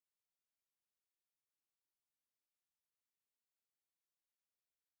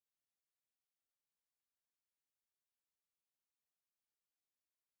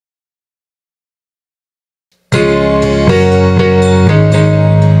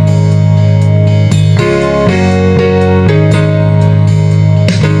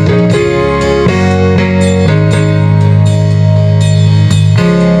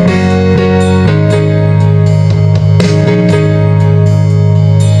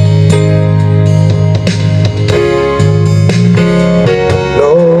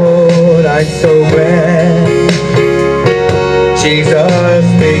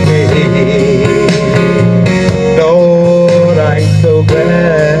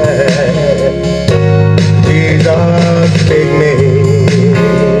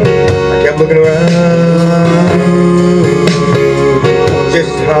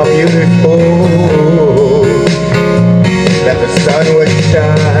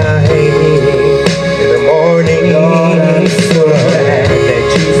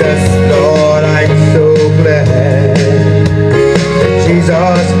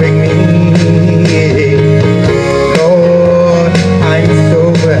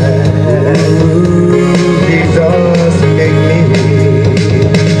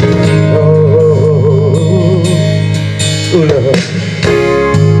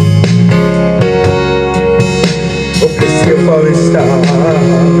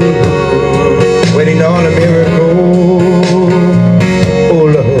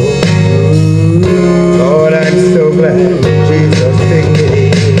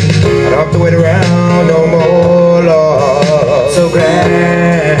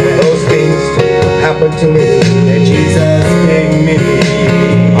happened to me, that Jesus picked me.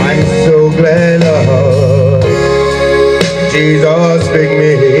 I'm so glad, Lord, Jesus picked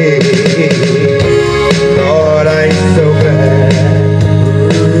me. Lord, I'm so glad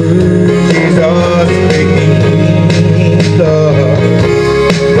Jesus picked me.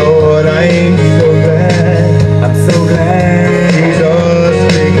 Lord, I'm so glad. I'm so glad Jesus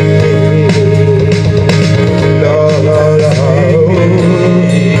picked me.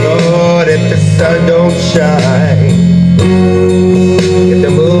 Lord, if the sun don't shine, if the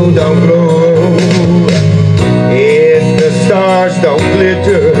moon don't glow, if the stars don't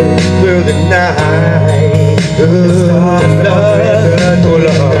glitter through the night, oh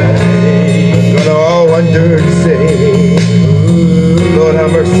Lord, gonna all wonder and say, Lord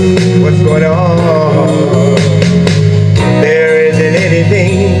have mercy, what's going on? There isn't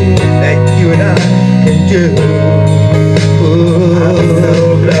anything that you and I can do. I'm so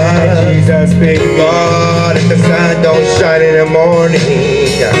glad Jesus picked me. God, if the sun don't shine in the morning,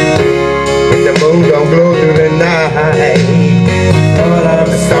 if the moon don't glow through the night, Lord,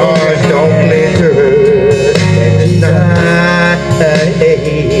 the stars don't glitter in the night,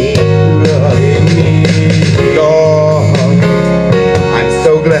 Lord, I'm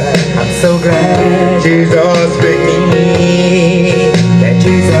so glad Jesus picked me, that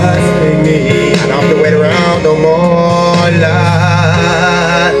Jesus picked me. I don't have to wait around no more,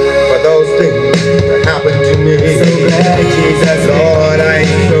 Lord, for those things that happened to me. So glad Jesus, Lord, I'm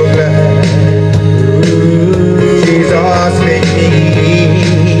so glad Jesus picked me.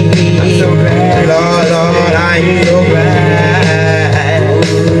 I'm so glad, Lord, I'm so glad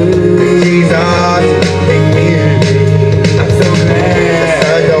Jesus picked me. I'm so glad the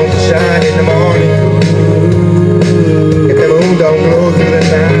sun don't shine in the morning, if the moon don't glow through the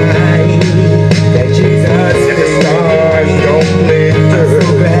night, that Jesus, if the stars don't glitter,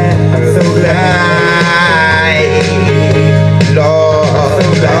 I'm so glad, Lord,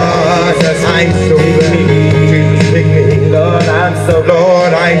 I'm so glad Jesus picked me. Lord, I'm so glad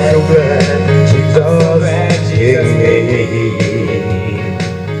Jesus picked me.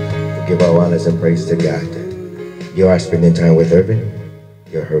 Give our honors and praise to God. You are spending time with Irvin,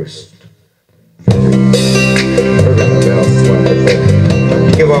 your host.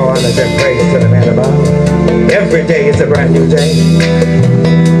 Give all honors and praise to the man above. Every day is a brand new day.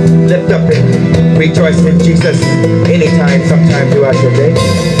 Lift up and rejoice in Jesus anytime, sometime throughout your day.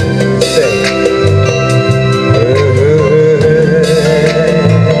 Say,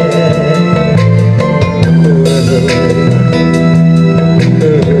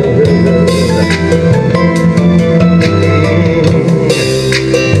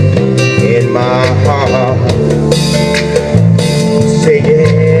 in my heart, say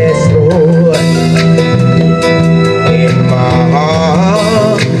yes, Lord. In my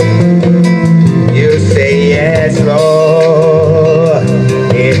heart, you say yes, Lord.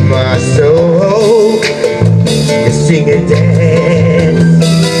 In my soul, you sing and dance,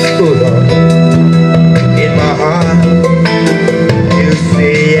 oh Lord. In my heart, you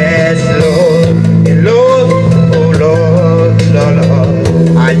say yes, Lord. And Lord, oh Lord, Lord, Lord,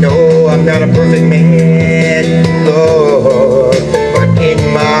 I know I'm not a perfect man, Lord, but in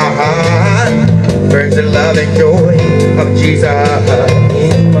my heart burns the love and joy of Jesus.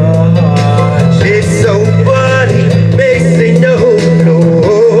 In my heart, it's so funny, makes me know,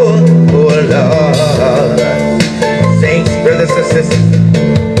 Lord, oh Lord. Saints, brothers and sisters,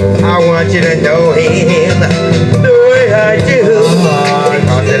 I want you to know Him the way I do,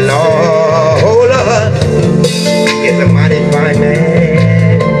 because the Lord, oh Lord, is a mighty fine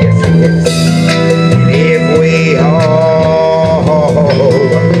man. Yes, He is. And if we all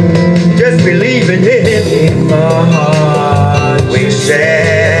just believe in Him, in my heart, we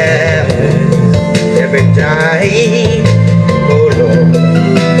shall never die, oh Lord,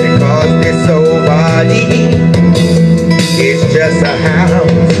 because this old body is just a house.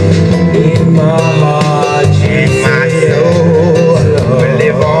 In my heart, in my soul, will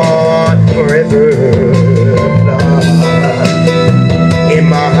live on forever, Lord. In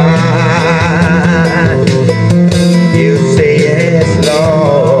my heart, you say yes,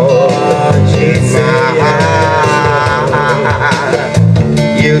 Lord. In my heart,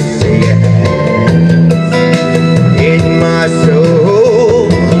 you say yes. In my soul,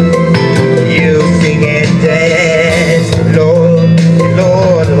 you sing and dance, Lord,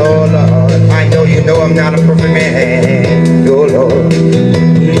 Lord, Lord, Lord. I know you know I'm not a perfect man, oh Lord.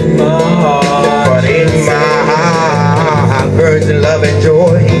 In my heart, but in my heart burns the love and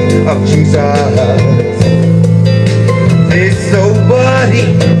joy of Jesus. This old body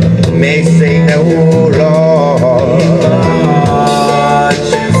may say no, Lord.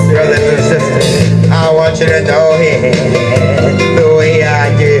 Brothers and sisters, I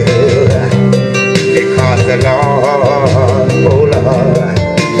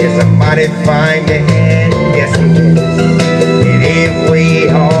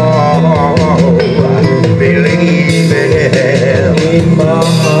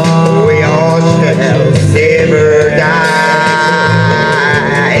We all shall never die.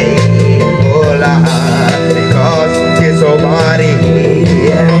 Oh Lord, because this old body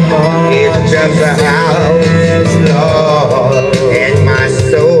is just a house, Lord, and my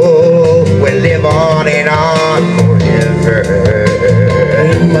soul will live on and on forever.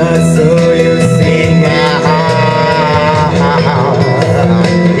 In my soul you sing, my heart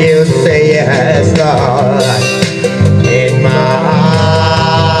you say yes, Lord. In my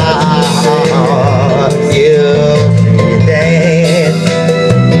heart you dance.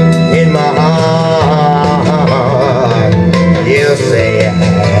 In my heart you say yes.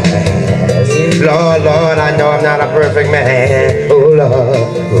 Lord, Lord, I know I'm not a perfect man. Oh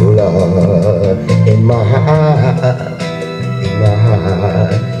Lord, in my heart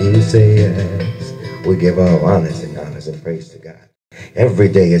you say yes. We give all honors and praise to God. Every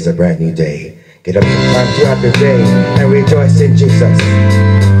day is a brand new day. Get up sometime throughout the day and rejoice in Jesus.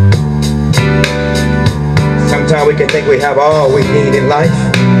 Sometimes we can think we have all we need in life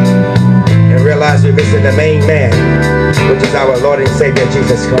and realize we're missing the main man, which is our Lord and Savior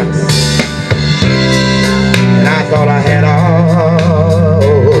Jesus Christ. And I thought I had all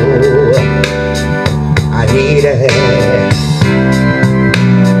I needed.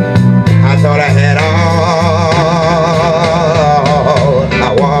 I thought I had all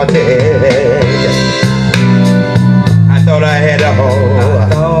I wanted. I thought I had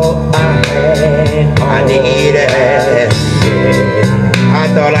all I needed. I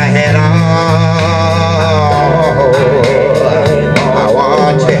thought I had all I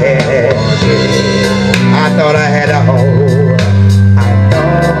wanted. I thought I had all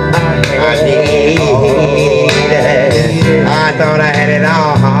I needed. I thought I had it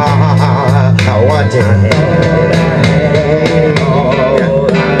all I wanted.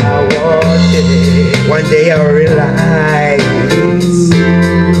 One day I realized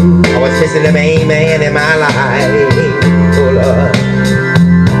I was missing the main man in my life. Oh Lord,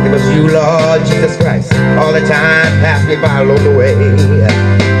 it was you, Lord Jesus Christ. All the time passed me by along the way.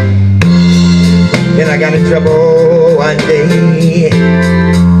 Then I got in trouble one day.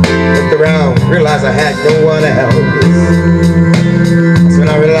 Looked around, realized I had no one else. That's when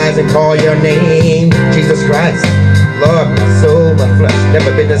I realized and called your name, Jesus Christ. Lord, my soul, my flesh,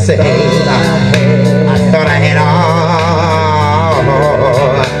 never been the same. I thought I had all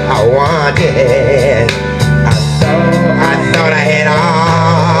I wanted. I thought I had all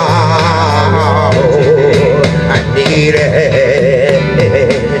I needed.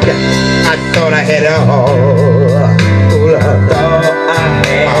 I thought I had all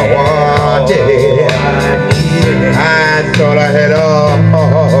I wanted. I thought I had all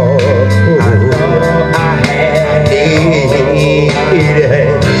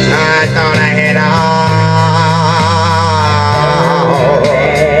I thought I had all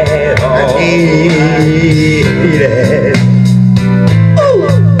I needed.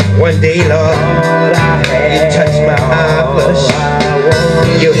 One day, Lord, you touched my flesh.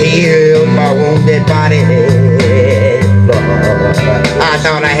 You healed my wounded body. Lord, I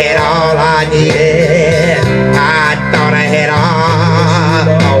thought I had all I needed. I thought I had all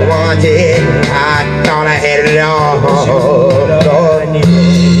I wanted. I thought I had it all. Lord,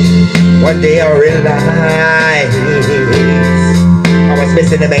 one day I realized I was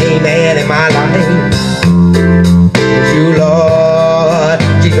missing the main man in my life. You, Lord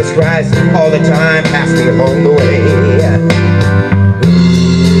Jesus Christ, all the time passed me along the way.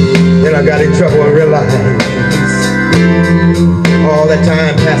 Then I got in trouble and realized all the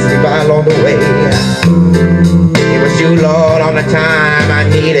time passed me by along the way. It was you, Lord, all the time I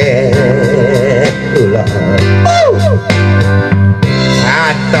needed. Oh, Lord. Woo!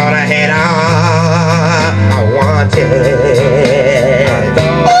 I thought I had all I wanted.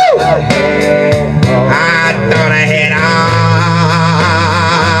 Woo! I thought I had all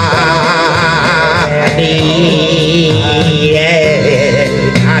I needed.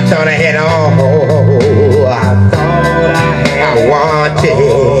 I thought I had all I wanted.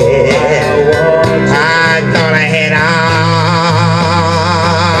 I thought I had all.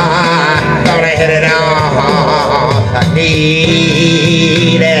 Thought I had it all I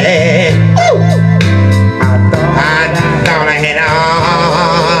needed. I thought I had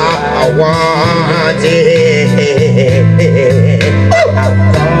all I wanted.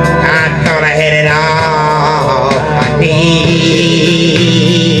 I thought I had it all I needed.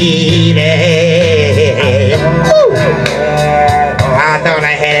 I thought I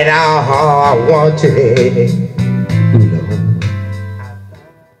had it all I wanted.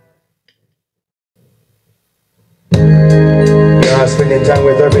 You're spending time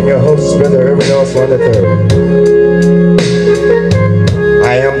with Irvin, your host, Brother Irvin, also on the third.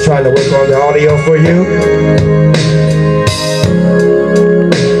 I am trying to work on the audio for you.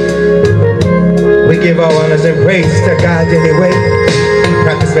 We give our honors and praise to God anyway.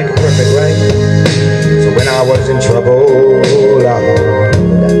 Practice make it perfect, right? So when I was in trouble, Lord,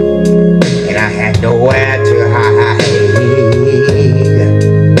 and I had nowhere to hide,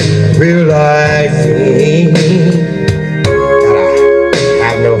 realizing that I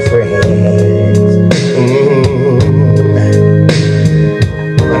have no friends.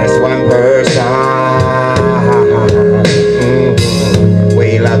 But it's one person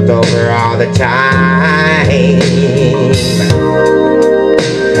we loved over all the time.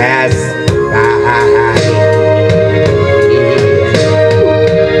 As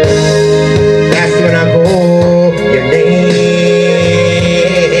that's when I call your name,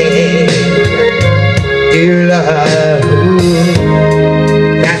 dear love.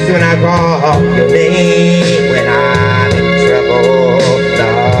 That's when I call your name when I'm in trouble,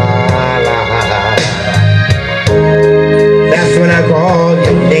 Lord. That's when I call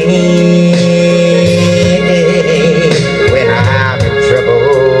your name when I'm in trouble,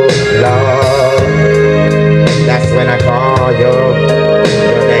 Lord. That's when I call your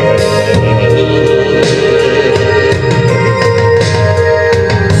name.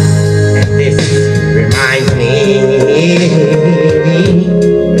 And this reminds me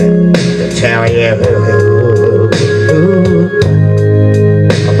to tell you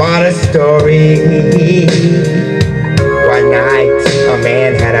about a story. One night a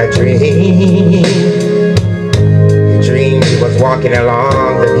man had a dream. He dreamed he was walking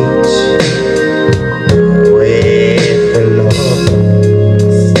along the beach with the Lord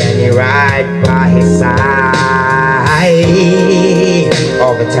standing right by his side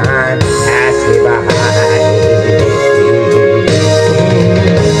all the time passing by.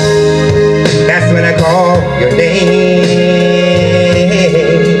 That's when I call your name,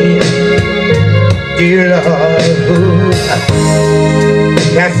 dear Lord.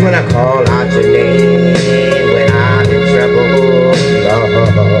 That's when I call out your name when I'm in trouble, Lord.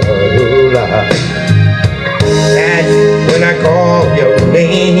 That's when I call your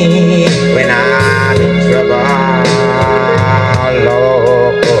name when I'm in trouble, Lord.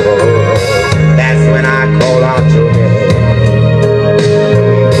 That's when I call out your name.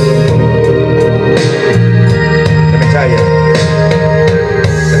 Let me tell you,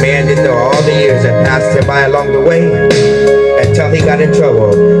 the man didn't know all the years that passed him by along the way until he got in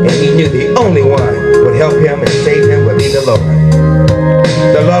trouble, and he knew the only one would help him and save him would be the Lord.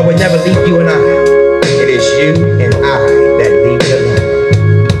 The Lord would never leave you and I. It is you and I that lead the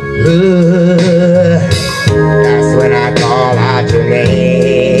Lord. That's when I call out your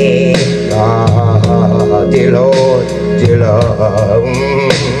name, oh, dear Lord, dear Lord.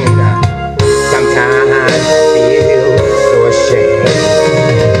 Sometimes I feel so ashamed.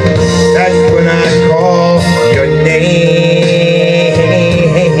 That's when I call your name,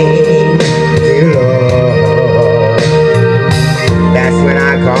 dear Lord. That's when I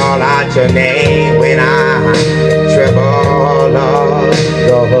call out your name when I'm in trouble, Lord,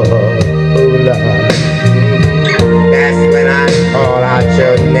 Lord, oh Lord. That's when I call out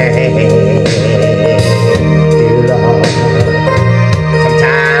your name, dear Lord.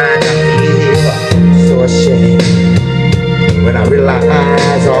 Sometimes I feel so ashamed when I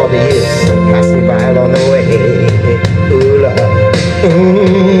realize all the years pass me by along the way. Ooh,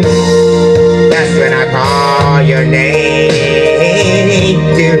 Lord. That's when I call your name,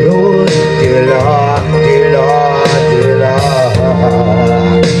 dear Lord, dear Lord, dear Lord, dear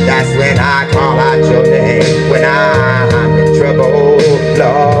Lord. That's when I call out your name when I'm in trouble,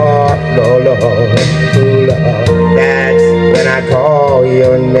 Lord, Lord, Lord, ooh, Lord. That's when I call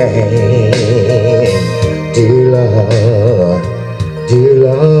your name, dear Lord, dear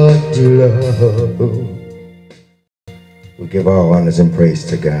Lord, dear Lord. We give all honors and praise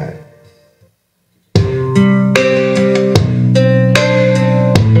to God.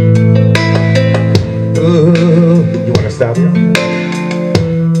 You want to stop?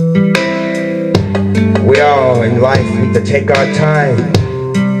 We all in life need to take our time.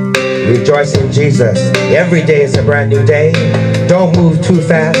 Rejoice in Jesus. Every day is a brand new day. Don't move too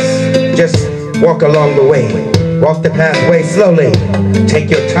fast. Just walk along the way. Walk the pathway slowly. Take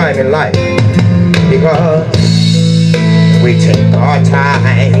your time in life. Because we take our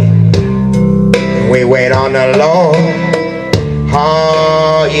time. We wait on the Lord.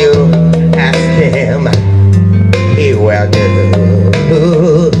 All you ask Him, He will do.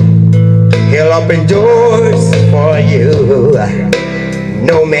 He'll open doors for you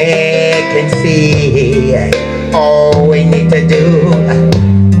no man can see. All we need to do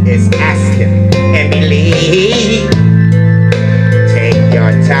is ask Him and believe. Take your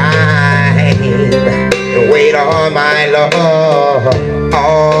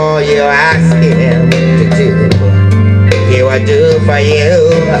for you.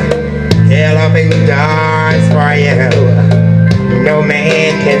 He'll open doors for you no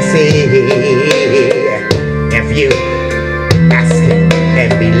man can see. If you ask him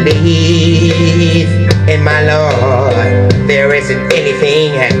and believe in my Lord, there isn't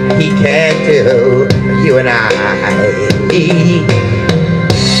anything he can't do for you and I.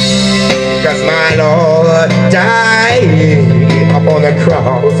 Cause my Lord died upon the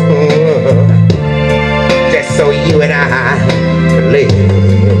cross just so you and I could live.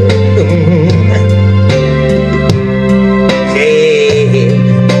 Take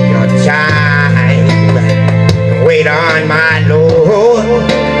your time, wait on my Lord.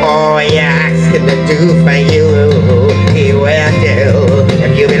 All you ask him to do for you, he will do.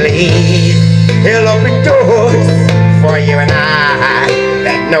 If you believe, he'll open doors for you and I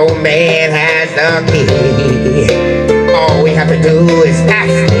that no man has the key. All we have to do is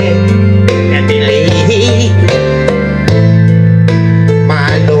ask him and believe.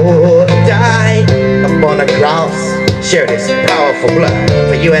 My Lord died upon the cross, shed his powerful blood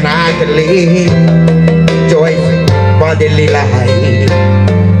for you and I to live joyful, abundantly life.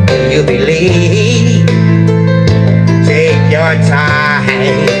 You believe, take your time,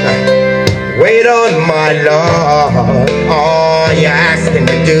 wait on my Lord. All you're asking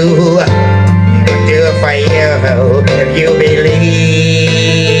to do, he'll do for you if you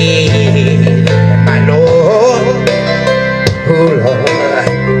believe. My Lord, oh Lord,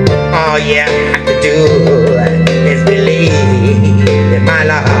 all you have to do is believe in my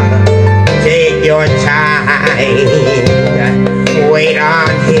Lord. Take your time, wait on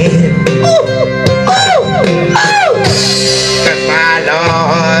him. Cause my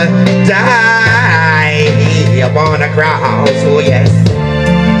Lord died upon the cross, oh yes,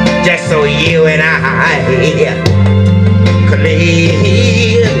 just so you and I could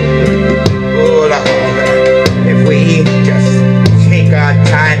live. Oh Lord, if we just take our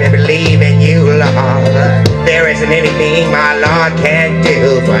time and believe in you, Lord, there isn't anything my Lord can't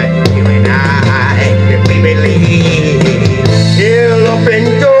do for you and I. If we believe, he'll open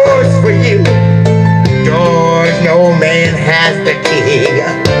doors for you, doors no man has the key.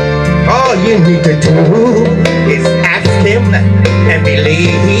 All you need to do is ask him and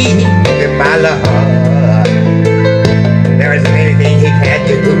believe in my Lord. There isn't anything he can't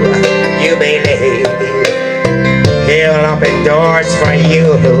do. You believe, he'll open doors for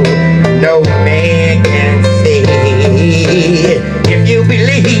you no man can see. If you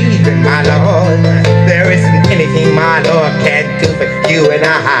believe in my Lord, there isn't anything my Lord can't do for you and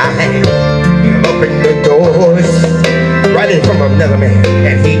I. He'll open the doors running from another man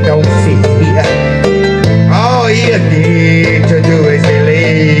and he don't see. All you need to do is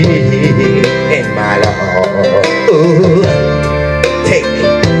believe in my Lord. Ooh.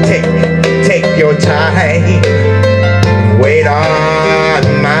 Take your time, wait on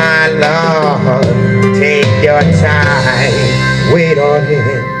my Lord. Take your time, wait on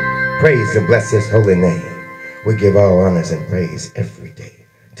him. Praise and bless his holy name. We give all honors and praise every day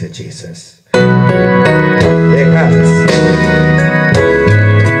to Jesus. Because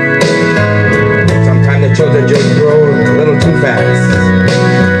sometimes the children just grow a little too fast.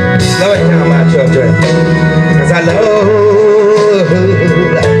 Slow it down, my children, because I love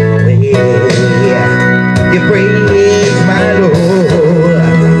when you praise my Lord.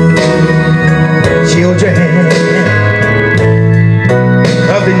 Children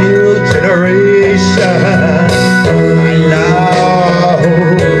of the new generation, I love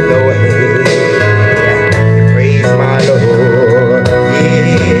the way you praise my Lord.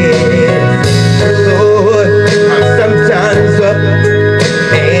 Yes, Lord, I'm sometimes up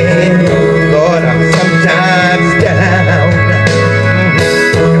and Lord, I'm sometimes down.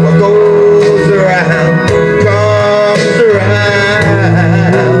 And what goes around comes around.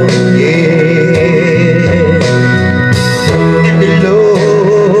 Yeah, and the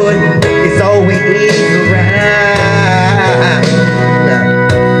Lord is always around.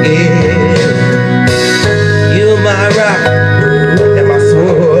 Yeah, you're my rock and my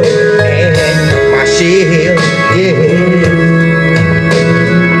sword and my shield. Yeah,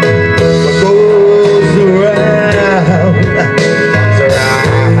 what goes around comes around.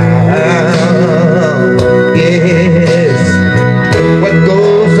 Yes, what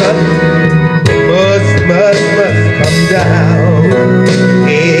goes up must come down.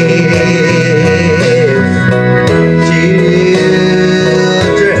 Yes, children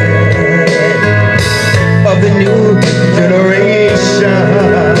of the new generation,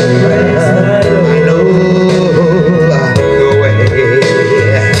 I know the way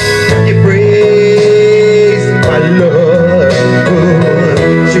you praise my Lord.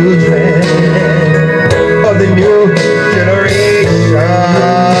 Children of the new generation,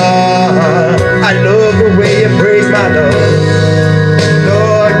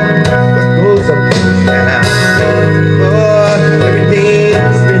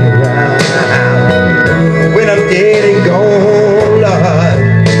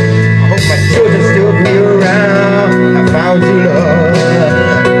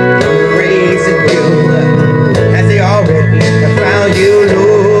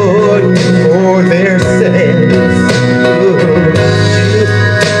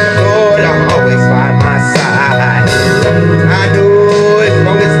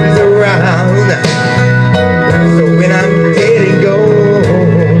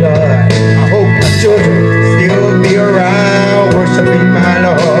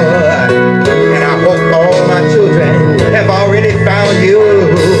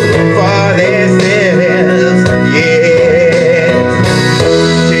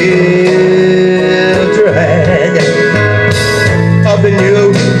 of the new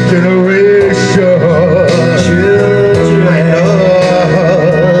generation. I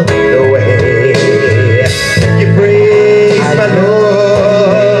love the way you praise my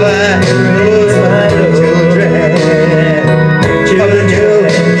Lord. Children of the new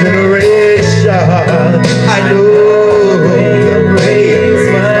generation. I know the praise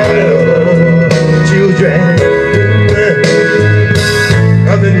my Lord. Children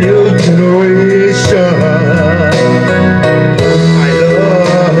of the new generation. I love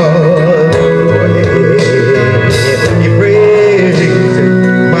the way you praise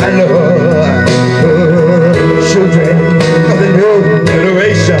my Lord. Children of the new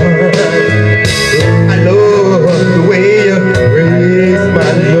generation. I love the way you praise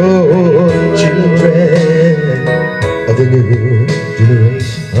my Lord. Children of the new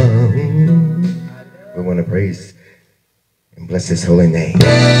generation. We want to praise and bless His holy name.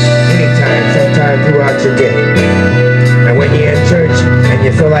 Anytime, sometime throughout your day. And when you're in church and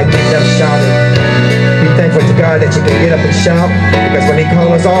you feel like getting up shouting, be thankful to God that you can get up and shout, because when He calls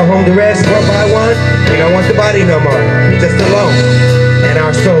us all home to rest, one by one, we don't want the body no more. We're just alone. And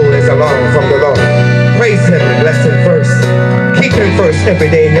our soul is alone from the Lord. Praise Him and bless Him first. Keep Him first every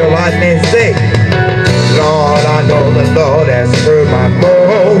day in your life and say, Lord, I know the Lord has heard my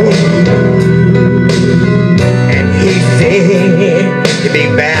moan. And He said He'll be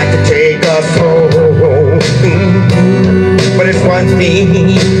back to take us home. But it's one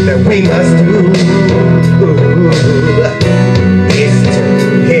thing that we must do, is to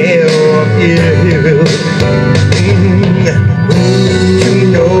help you to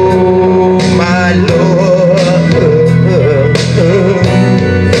know my Lord the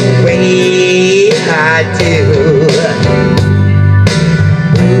way I do.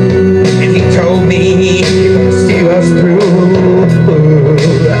 And He told me He will see us through.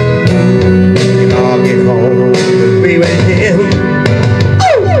 And I'll get home and be with Him.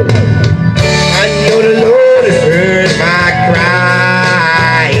 I know the Lord has heard my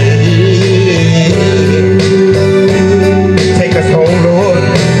cry. Take us home, Lord,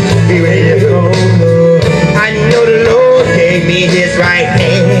 be with You. I know the Lord gave me His right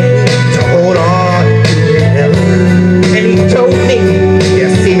hand to hold on to Him. And He told me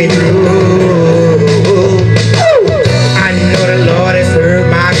He'll see me through. I know the Lord has heard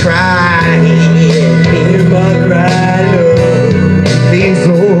my cry. Hear my cry, Lord. Please,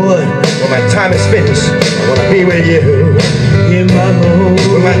 Lord, when my time is finished, I want to be with You. In my home.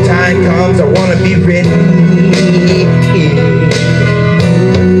 When my time comes, I want to be ready.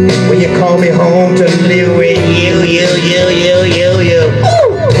 When You call me home to live with You.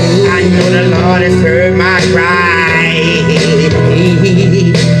 I know the Lord has heard my cry.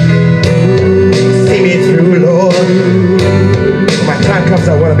 See me through, Lord. When my time comes, I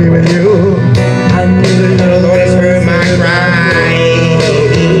want to be with You. I know the Lord has heard my cry.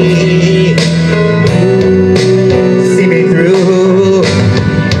 See me through.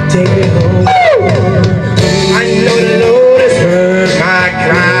 Take me home. I know the Lord has heard my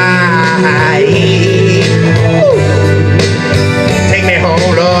cry. Take me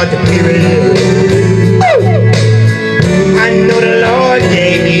home, Lord, to be with You. I know the Lord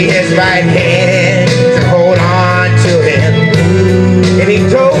gave me His right hand to hold on to Him. And He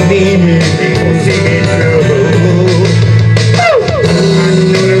told me He will see me through. I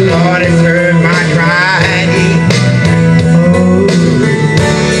know the Lord has heard my cry.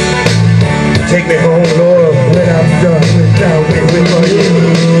 Take me home, Lord, when I'm done with You.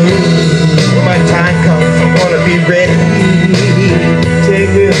 When my time comes, I want to be ready.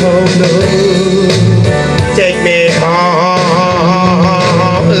 Take me home, Lord. Take me home.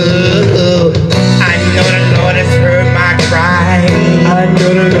 I know the Lord has heard my cry. I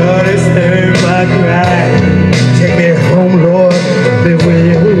know the Lord has heard my cry. Take me home, Lord, live with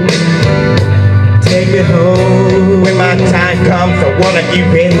You. Take me home. When my time comes, I want to be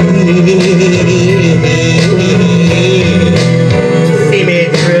ready. See me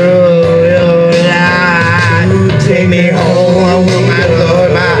through Your life. Take me home, my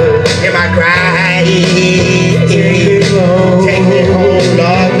Lord, hear my cry. Take me home,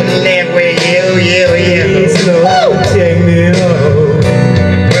 Lord, to live with You. Lord, take me home.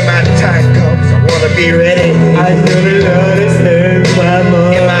 When my time comes, I want to be ready. I know the Lord has heard my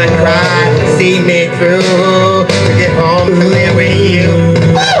moan. Hear my cry, see me through. To get home to live with You.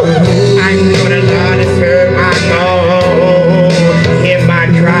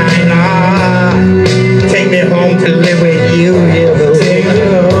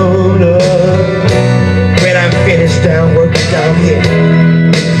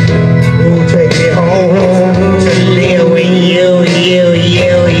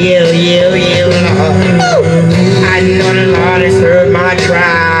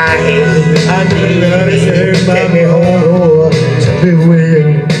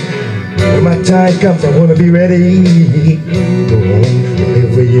 comes, I want to be ready. Go home to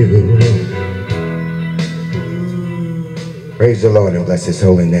live with you. Praise the Lord and bless his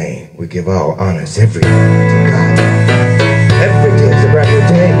holy name. We give all honors every day to God. Every day is a brand new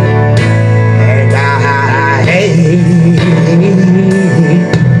day. And I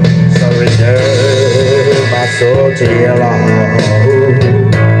surrender my soul to your Lord.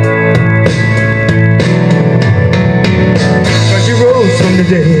 Cause you rose from the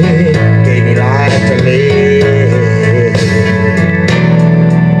dead, gave me life to live.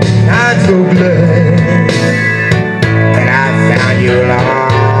 I'm so glad that I found you,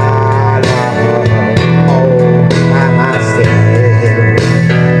 Lord, all by myself.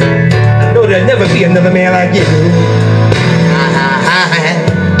 No, there'll never be another man like you. I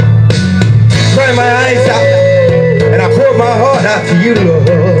cried my eyes out and I poured my heart out to you, Lord.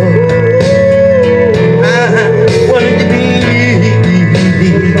 I wanted to be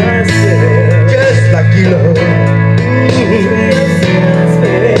just like you, Lord.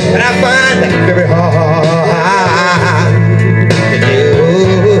 And I find that very hard to do.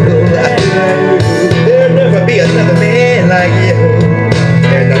 There'll never be another man like you.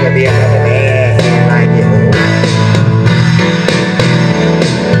 There'll never be another man like you.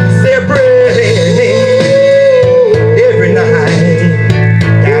 Say a prayer every night,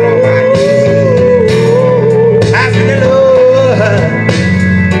 down on my knees, asking the Lord,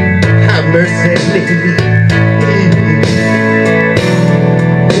 have mercy, please.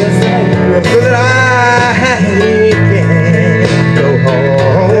 So that I can go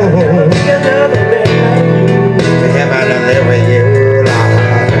home to heaven and live with you,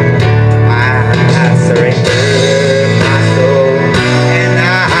 Lord. I surrender my soul and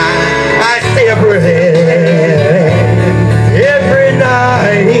I say a prayer every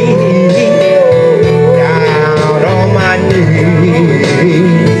night, down on my knees,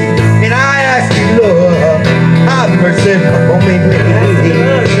 and I ask you, Lord, have mercy on me, please.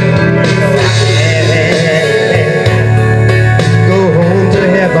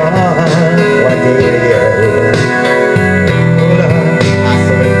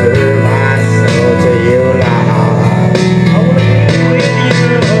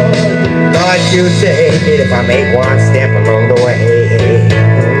 You say if I make one step along the way,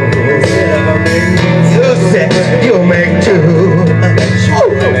 you said you'll make two. I'm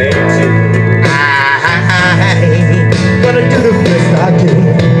gonna do the best I can,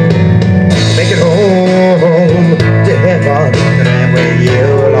 make it home to heaven and with you,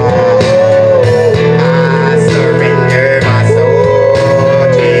 Lord. I surrender my soul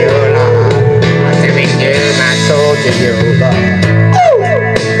to you, Lord. I surrender my soul to you, Lord.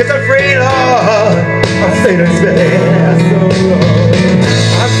 I'm Satan's man.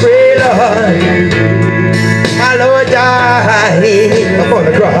 I'm afraid, Lord. My Lord died upon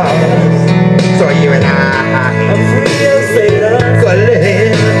the cross, so you and I'm free of Satan. Go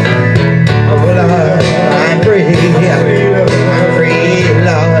live. Oh Lord, I'm free. I'm free,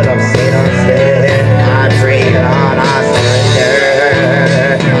 Lord, of Satan's sin. I'm free, Lord. I surrender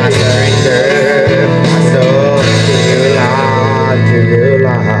my soul to you, Lord, to you,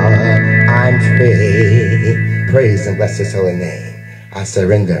 Lord. I'm free. Praise and bless his holy name. I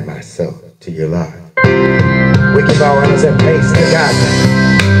surrender my soul to you, Lord. We give our honors and praise to God.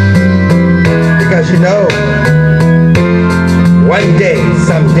 Because you know, one day,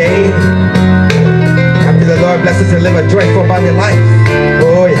 someday, after the Lord blesses us to live a joyful, abundant life,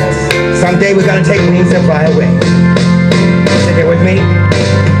 oh yes, someday we're going to take wings and fly away. Sit here with me.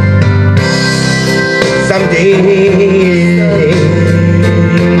 Someday,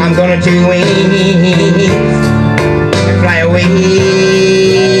 I'm gonna take wings and fly away.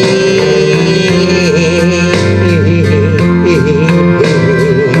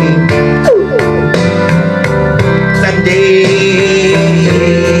 Someday,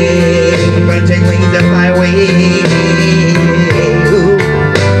 I'm gonna take wings and fly away.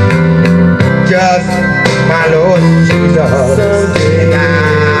 Just my Lord Jesus and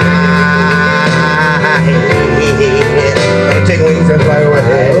gonna take wings and fly away.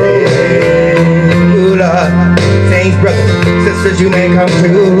 Ooh, Lord, thanks, brothers, sisters, you may come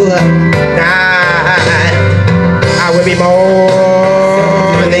too. I will be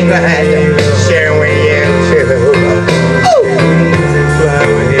more than glad to share with you too. Wings and fly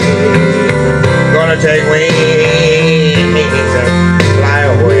away. Gonna take wings and fly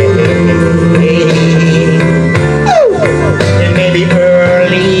away. It may be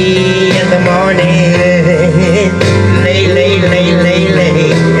early in the morning, late in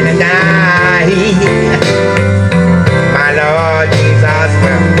the night. My Lord Jesus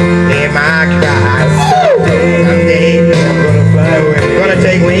will hear my cries. Someday I'm gonna fly away. Gonna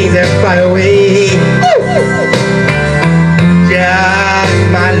take wings and fly away.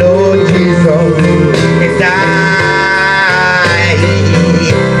 night.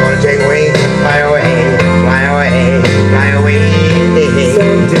 Gonna take wings and fly away, fly away, fly away.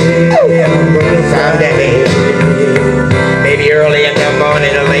 Someday, maybe early in the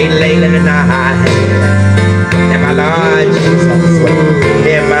morning or late in the night. And my Lord Jesus will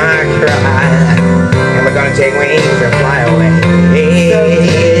hear my cry. And we're gonna take wings and fly away.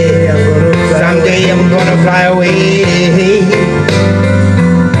 Someday I'm gonna fly away.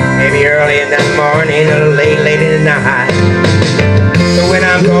 Maybe early in the morning or late in the night. So when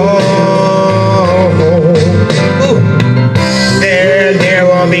I'm gone, there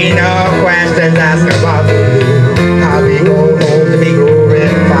won't be no questions asked about me. I'll be going home to be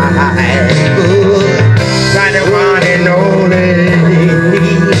glorified. By the one and only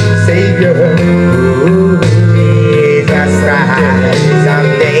Savior, Jesus Christ.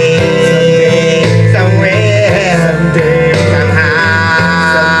 Someday, somewhere, somehow.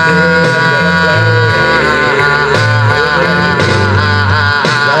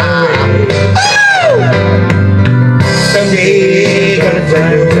 Someday, gonna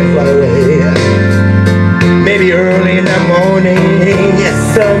take you and fly away. Maybe early in the morning,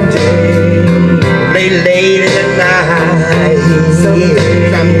 someday, late in the night.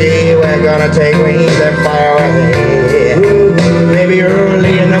 Someday we're gonna take wings and fly away. Maybe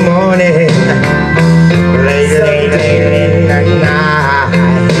early in the morning, late in the night.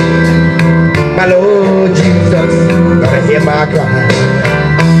 My Lord Jesus, gonna hear my cry.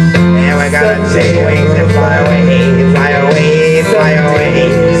 And we're gonna take wings and fly away, fly away, fly away.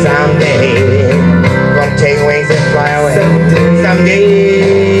 Someday, gonna take wings and fly away.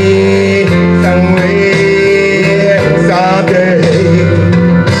 Someday, somewhere,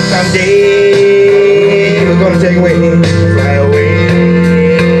 someday, we're gonna take wings, fly away.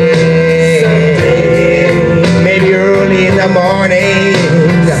 Maybe early in the morning,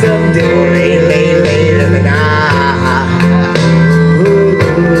 someday, late in the night.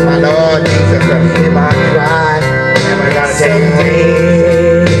 My Lord Jesus, gonna hear my cry, and we're gonna take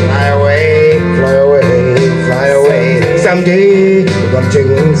wings, fly away, fly away, fly away. Someday, we're gonna take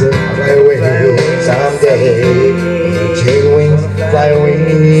wings and fly away. Someday, take wings, fly away.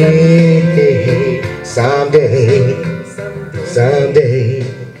 Someday.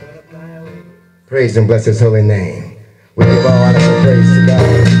 Praise and bless His holy name. We give all honor and praise to God.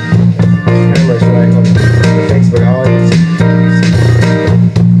 Cameras right on Facebook, all you see.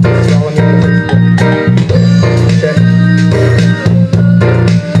 Check.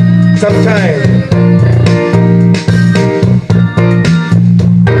 Sometime.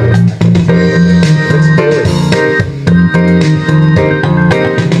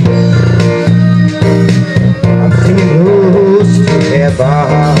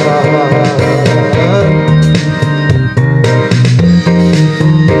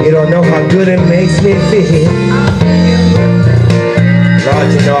 You don't know how good it makes me feel. Lord,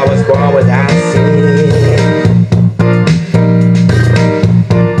 you know I was born without sin.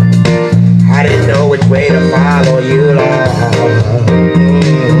 I didn't know which way to follow you, Lord.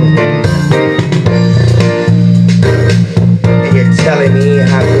 And you're telling me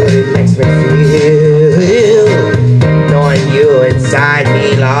how good it makes me feel, knowing you inside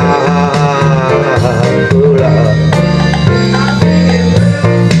me, Lord. Ooh, Lord.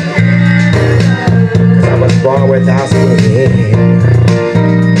 Born without sin.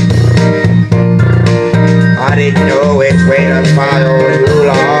 I didn't know which way to follow you,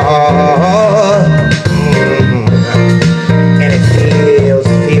 Lord. And it feels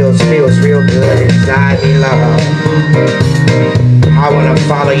real good inside me, Lord. I wanna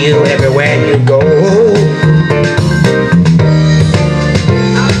follow you everywhere you go.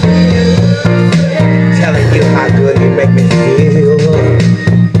 Telling you how good you make me feel.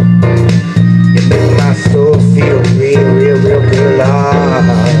 So feel real good, Lord.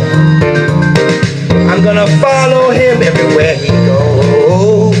 I'm gonna follow Him everywhere He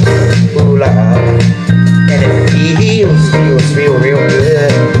goes, ooh, Lord. And it feels real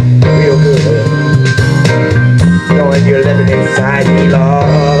good, knowing you're living inside me,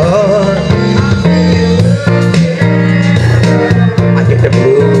 Lord. I get the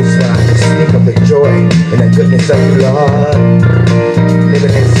blues when I just think of the joy and the goodness of you, Lord,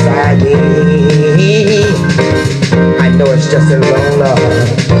 living inside me. I know it's just a long love,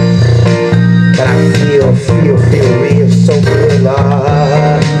 but I feel real so good,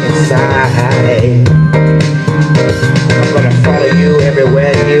 Lord, inside. I'm gonna follow you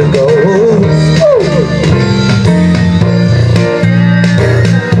everywhere you go.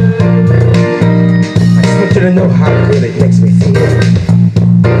 I just want you to know how good it makes me feel.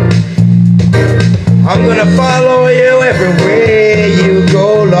 I'm gonna follow you everywhere you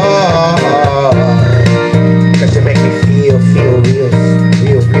go, Lord.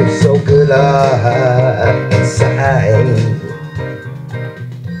 love inside.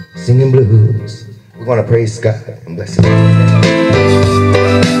 Singing blues. We want to praise God and bless Him. We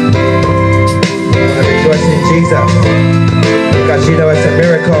want to rejoice in Jesus, because you know it's a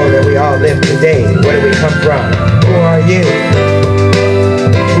miracle that we all live today. Where do we come from? Who are you?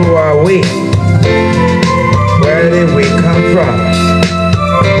 Who are we? Where did we come from?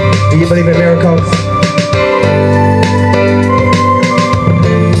 Do you believe in miracles?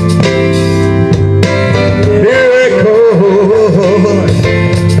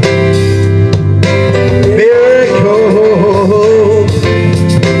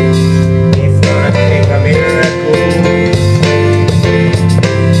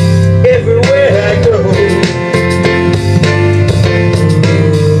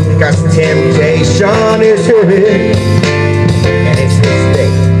 Temptation is heavy, and it's a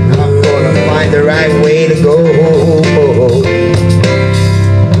mistake. I'm gonna find the right way to go,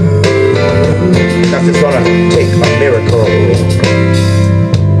 because it's gonna take a miracle.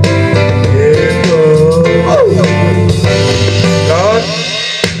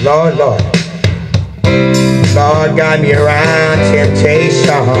 Lord, Lord, guide me around temptation.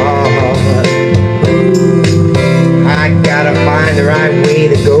 I gotta find the right way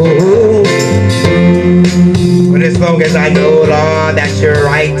to go. But as long as I know, Lord, that you're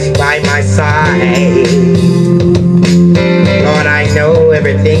right by my side, Lord, I know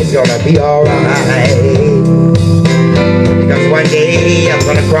everything's gonna be alright. Because one day I'm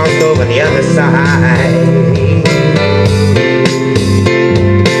gonna cross over the other side.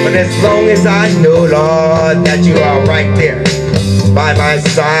 But as long as I know, Lord, that you are right there by my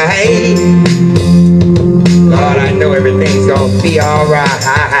side, Lord, I know everything's gonna be alright.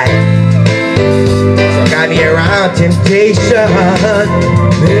 So guide me around temptation. It's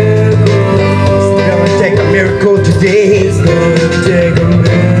gonna take a miracle today. It's gonna take a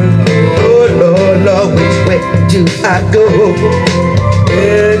miracle. Oh Lord, Lord, which way do I go?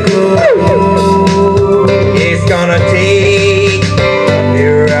 It's gonna take a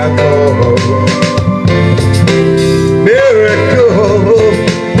miracle.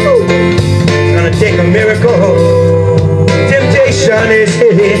 Take a miracle. Temptation is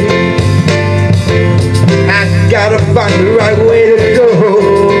hidden. I gotta find the right way to go.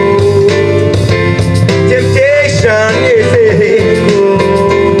 Temptation is hidden.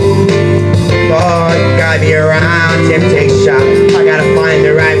 Lord, guide me around temptation. I gotta find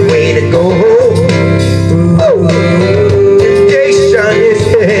the right way to go. Temptation is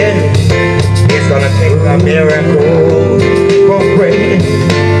hidden. It's gonna take a miracle. Keep on praying.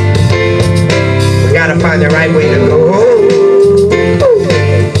 Gotta find the right way to go.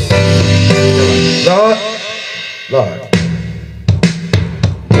 Lord,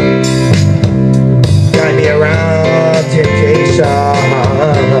 guide me around temptation.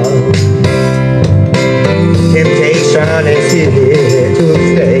 Temptation is here to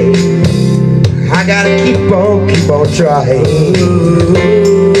stay. I gotta keep on trying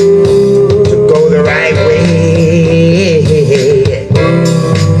to go the right way.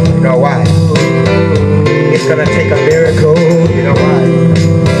 You know why? It's gonna take a miracle, you know why?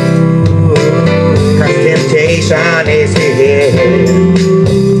 Because temptation is here.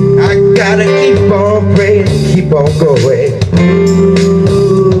 I gotta keep on praying, keep on going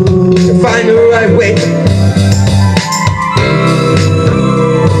to find the right way.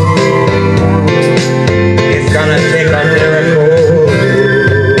 It's gonna take a miracle,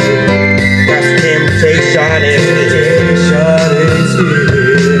 because temptation is here.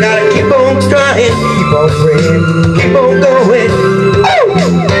 Gotta keep on trying, keep on praying, keep on going.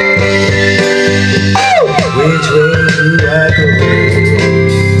 Which way do I go?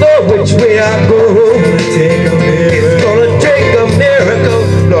 Lord, which way I go? It's gonna take a miracle.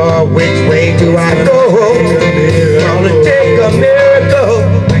 Lord, which way do I go? It's gonna take a miracle.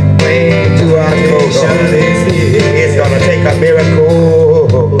 Which way do I go? It's gonna take a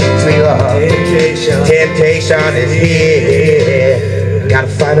miracle. Sweet love. Temptation is here. Gotta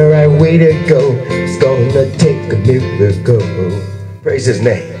find the right way to go. It's gonna take a miracle. Praise His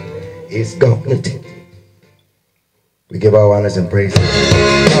name. It's gonna take. We give our honors and praise.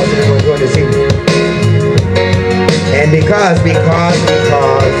 How's everyone doing this evening? And because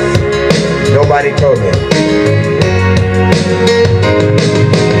nobody told me.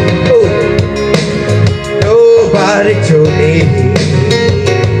 Ooh, nobody told me.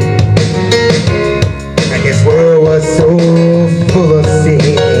 And this world was so full of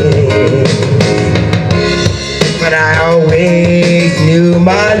sin. But I always knew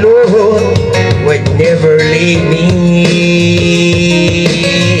my Lord would never leave me.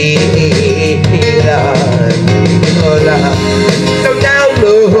 Lord, oh Lord. So now,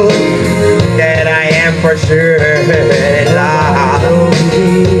 Lord, for sure, Lord,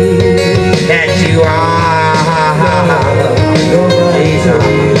 that you are Jesus.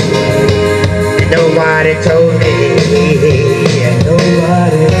 Nobody told me.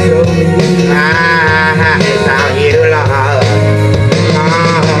 Nobody told me. I found you, Lord,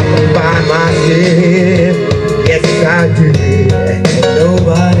 by myself. Yes, I did.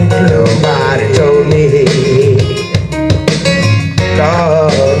 Nobody told me.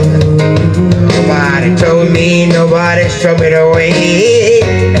 Lord, nobody told me. Nobody showed me the way.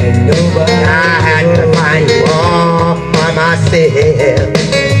 I had to find you all by myself.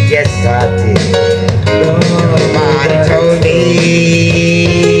 Yes, I did. Nobody told me,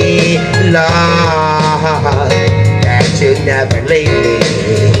 Lord, that you'd never leave me.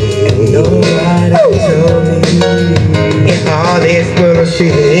 Nobody told me in all this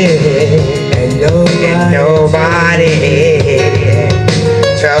bullshit. And nobody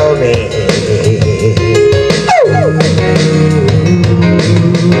told me.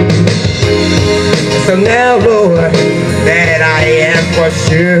 So now, Lord, that I am for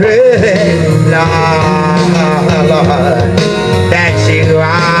sure, Lord, that you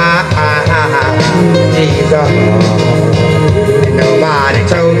are Jesus. And nobody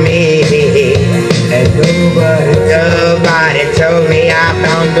told me, and nobody told me I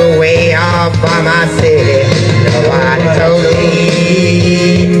found a way off by myself. Nobody told me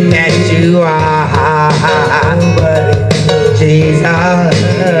that you are Jesus.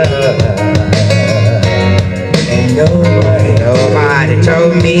 Nobody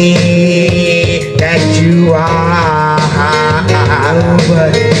told me that you are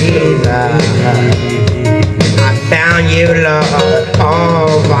Jesus. I found you, Lord,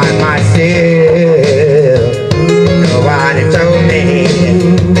 all by myself. Nobody told me.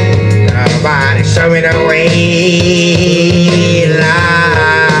 Nobody showed me the way,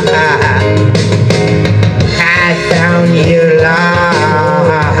 Lord. I found you, Lord,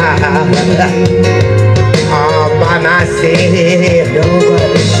 by myself.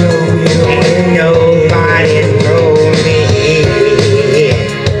 Nobody showed me the way. Nobody told me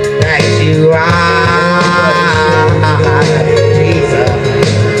that you are Jesus.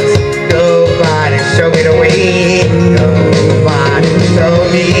 Nobody showed me the way. Nobody told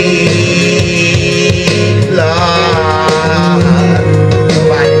me, Lord.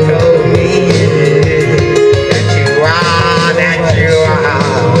 Nobody told me that you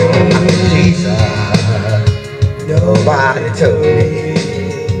are Jesus. Nobody told me.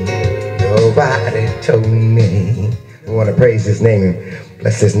 Nobody told me. We want to praise his name and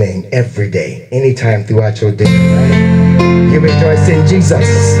bless his name every day, anytime throughout your day. You rejoice in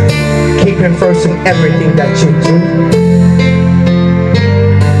Jesus. Keep him first in everything that you do.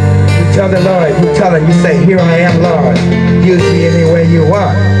 You tell the Lord, you tell him, you say, here I am, Lord. Use me any way you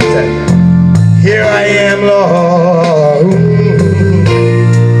want. Say, here I am, Lord.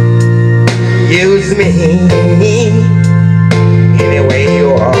 Use me any way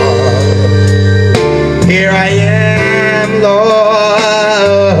you are. Here I am, Lord.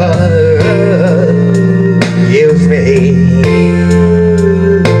 Use me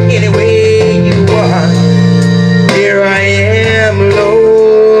any way you want. Here I am,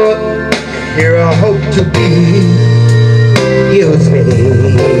 Lord. Here I hope to be. Use me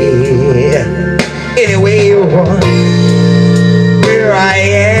any way you want. Here I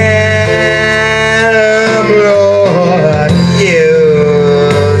am, Lord,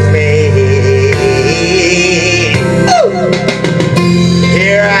 use me.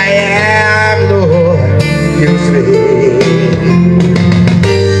 Here I am, Lord, use me.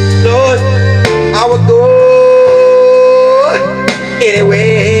 Lord, I will go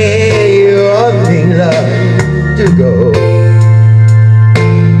anywhere you want me, Lord, to go.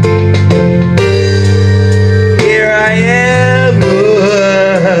 Here I am,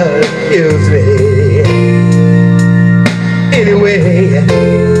 Lord, use me. Anyway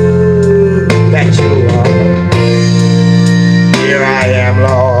that you are. Here I am,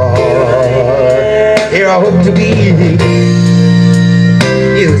 Lord. Here I hope to be.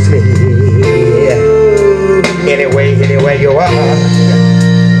 Use me. Anyway you are.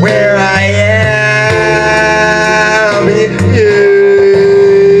 Where I am, use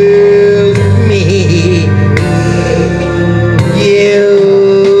me.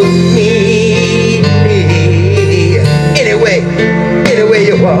 Use me. Anyway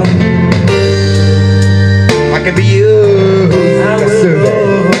you are. I can be used.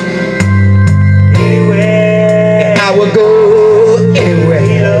 Anywhere. I will go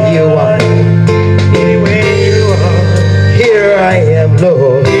anywhere you are. Anywhere you are. Here I am,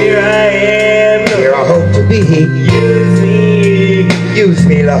 Lord. Here I am, Lord. Here I hope to be. Use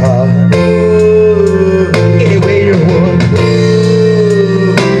me, Lord.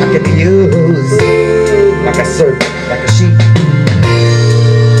 a servant, like a sheep.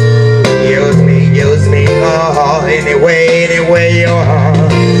 Use me, oh, anyway you are.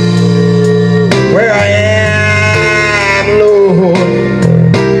 Where I am, Lord,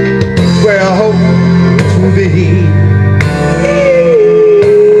 where I hope to be.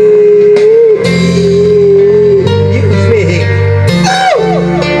 Use me, oh,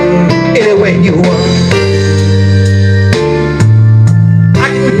 anyway you are. I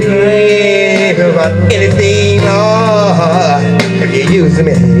can be about anything, Lord, if you use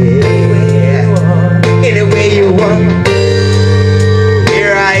me. Anyway you want.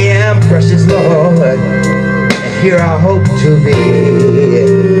 Here I am, precious Lord, and here I hope to be.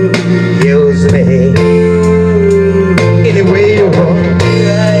 Use me anyway you want.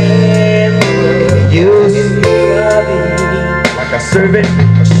 Use me like a servant,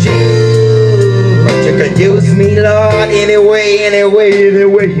 a sheep, but you can use me, Lord,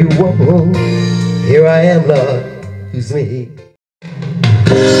 anyway you want. Here I am, Lord, use me.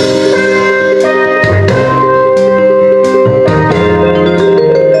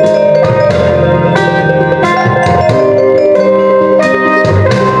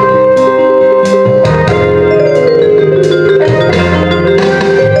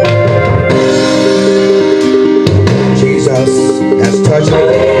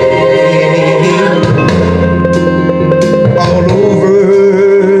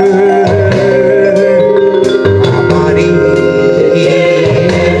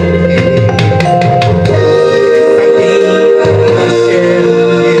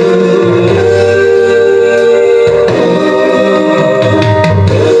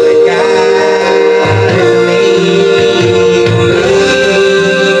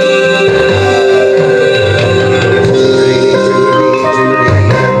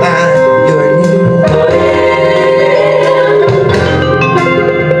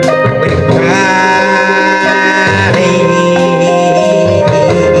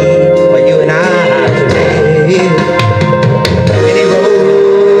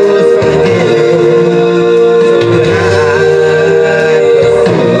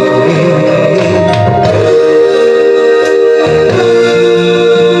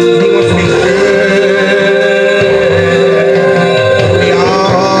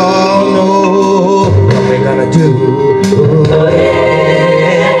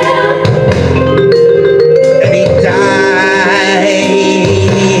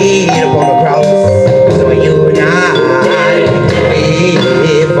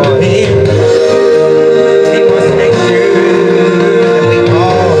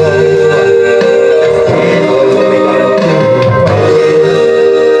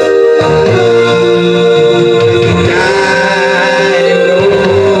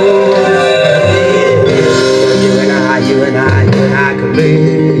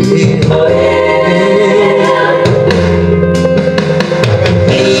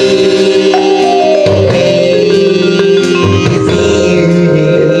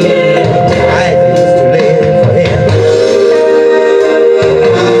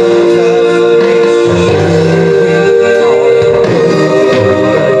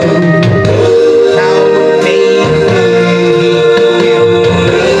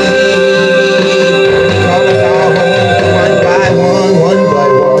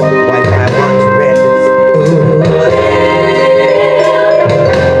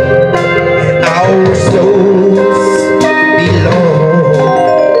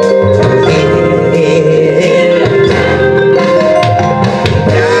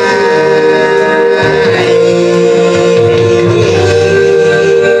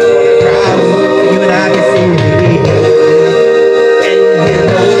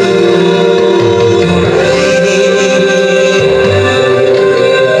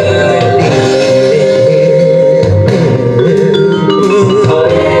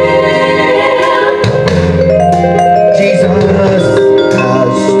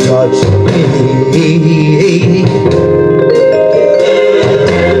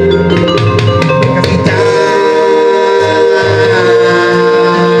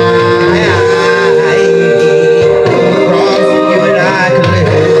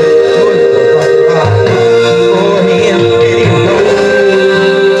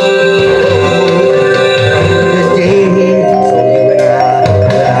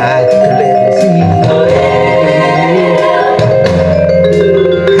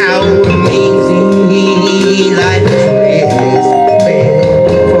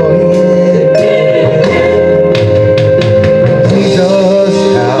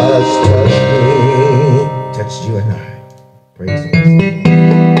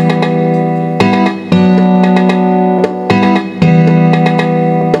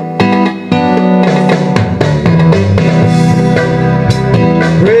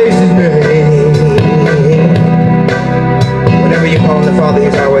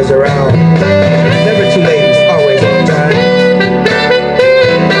 always around. Never too late, it's always on time.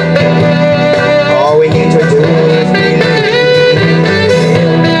 All we need to do is believe.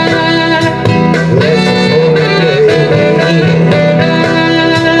 Bless His holy name.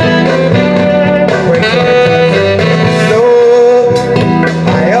 Lord,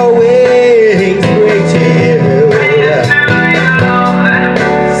 I always pray to you.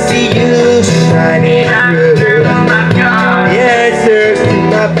 See you shining through. The answers to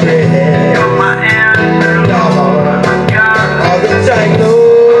my prayers. Lord, all the time,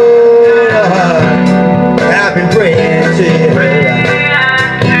 Lord, I've been praying to you.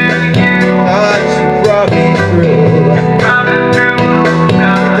 God, you brought me through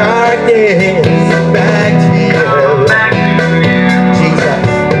darkness, back to you. Jesus,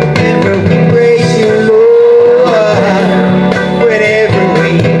 whenever we praise you, Lord, whenever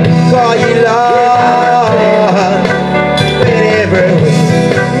we call you Lord, whenever we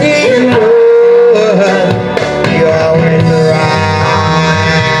need you, Lord, you're always around.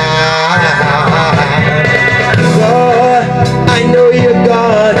 Lord, I know you're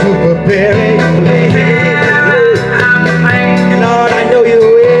God who prepare a place. And Lord, I know you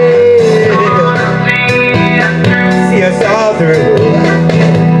will see us all through.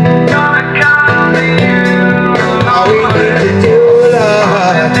 All we need to do,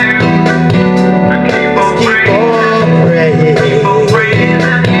 Lord, is keep on praying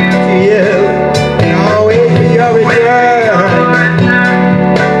to you, and always for your return.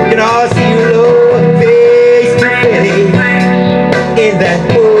 We can all see you, Lord, face to face in that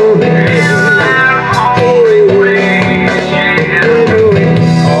moment.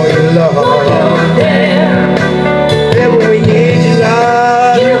 Oh, you love. Whenever we need you,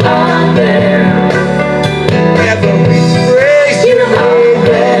 Lord. Whenever we praise you,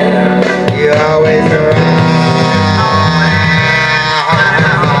 you're always around.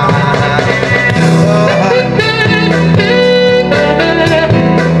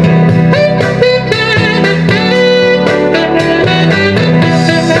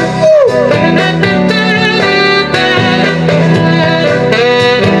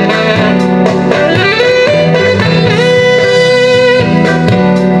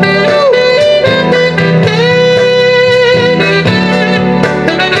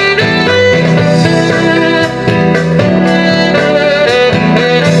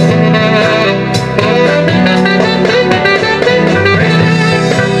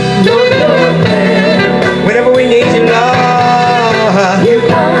 Whenever we need you, Lord, you're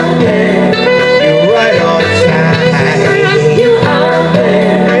right on time.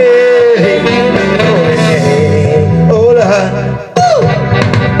 Oh, Lord.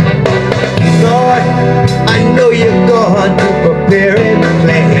 Lord, I know you're going to prepare a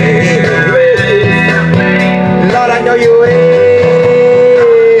place. Lord, I know you will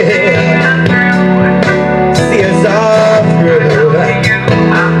see us all through.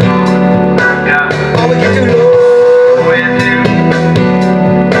 All we can do, Lord,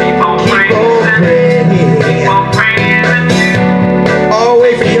 keep on praying.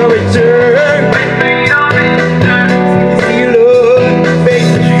 Always for your return. See you, Lord, face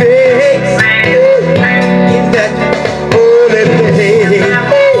to face in that holy place.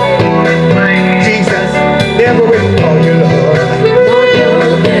 Jesus, never we call you, Lord.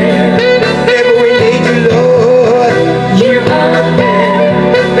 Never we need you, Lord.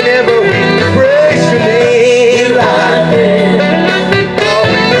 Whenever we praise your name, Lord,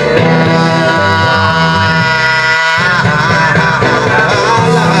 always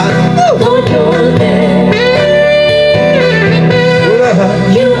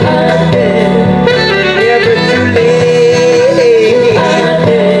never too late.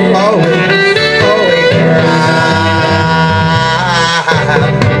 Always around.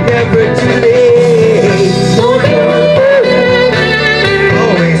 Never too late.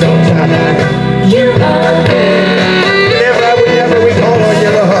 Always on time. Whenever we call on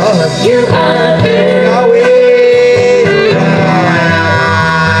you, Lord, always around.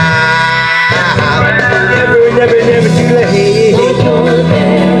 Never too late.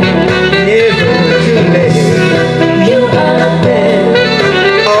 Never too late.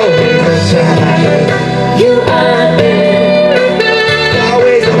 Always on time.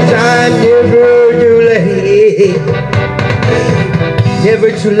 Always on time. Never too late.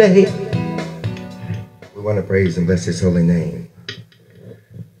 Never too late. We want to praise and bless His holy name.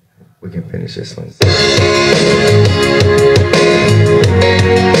 We can finish this one.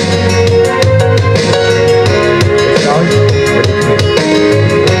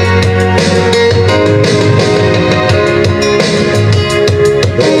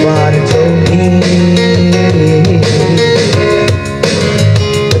 Nobody told me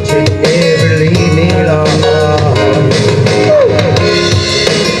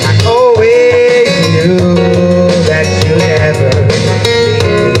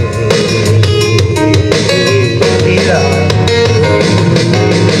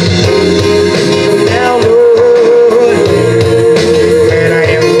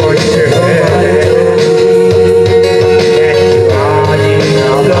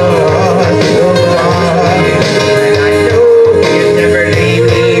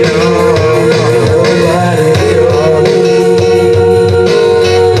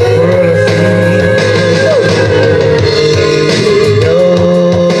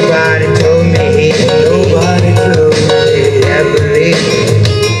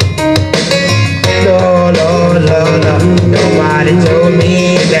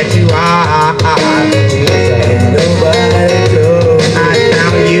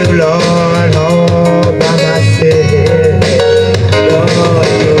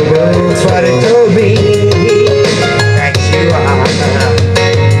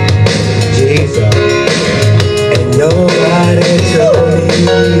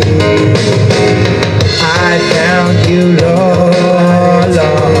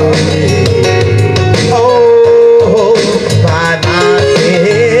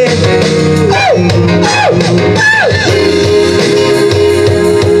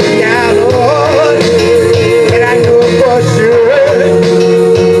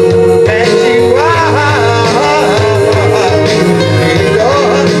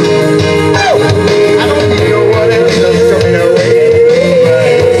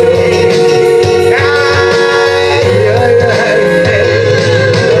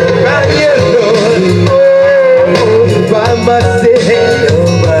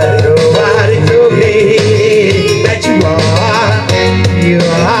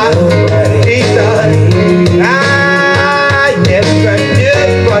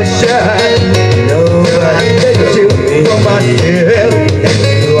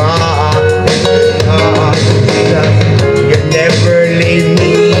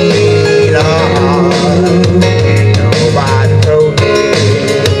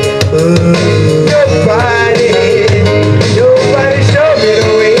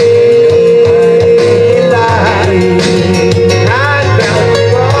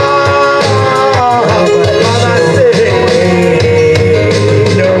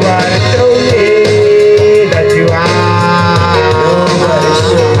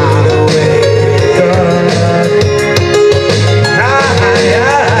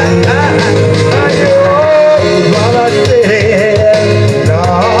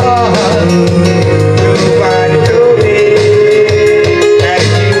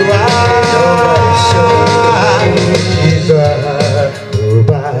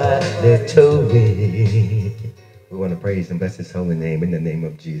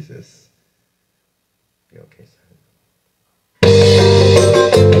Jesus. You okay, son?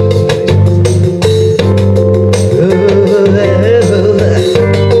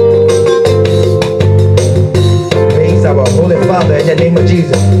 Praise our Holy Father in the name of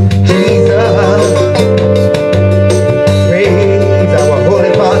Jesus. Jesus. Praise our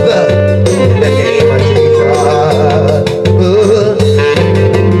Holy Father in the name of Jesus.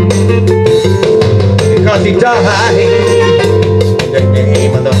 Because he died in the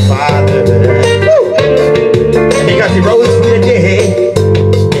name of the Father. And because he rose from the dead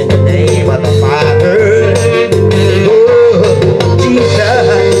in the name of the Father. Oh, Jesus.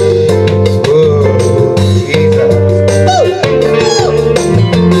 Oh, Jesus.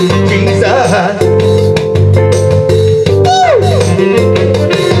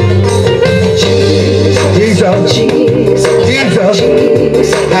 Jesus. Jesus. Jesus.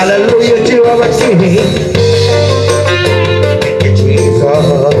 Hallelujah to our King. Thank you, Jesus.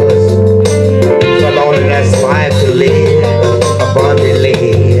 For allowing us life to live abundantly.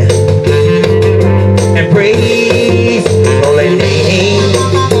 And praise His holy name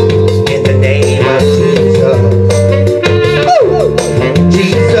in the name of Jesus.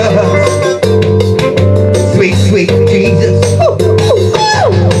 Jesus. Sweet, sweet Jesus.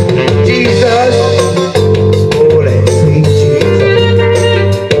 Jesus. Holy, sweet Jesus.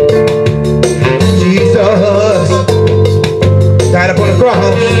 Jesus. Died upon the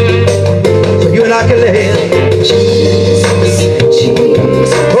cross so you and I can live. Jesus.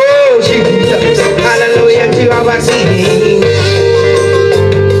 Jesus. Oh, Jesus. Hallelujah to our King.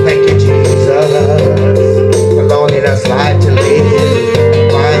 Thank you, Jesus, for allowing us life to live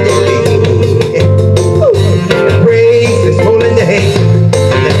abundantly. Praise His holy name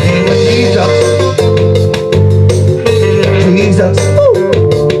in the name of Jesus. Jesus.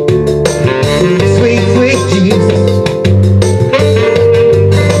 Sweet, sweet Jesus.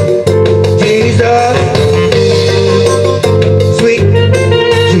 Jesus. Sweet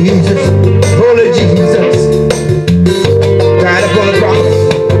Jesus. Holy Jesus. Died upon the cross.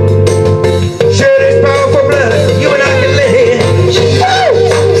 Shed His powerful blood so you and I can live.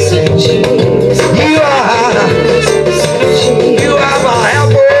 You are my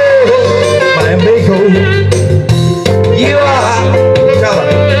helper, my maker. You are. Tell her.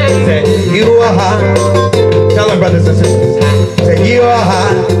 Say, you are. Tell her, brothers and sisters. Say, you are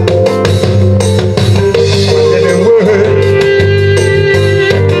my living word.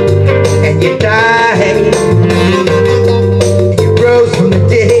 And you died. You rose from the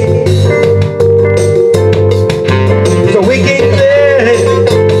dead. So we can live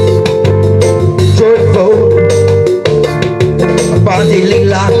joyful, abundantly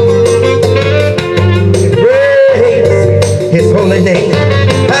life. Praise His holy name.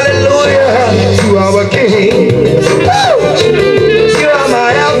 Hallelujah to our King. You are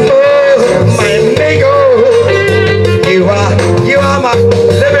my Alpha, my Omega. You are my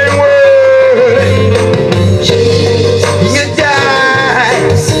living word. You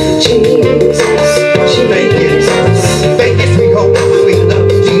died. Thank you. Thank you, sweet hope, sweet love,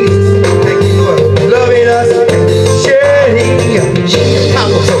 Jesus. Thank you for loving us, sharing your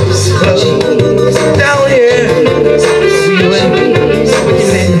powerful love down here.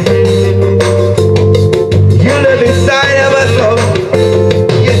 You live inside of us, Lord.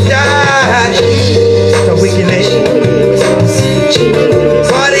 You died so we can live.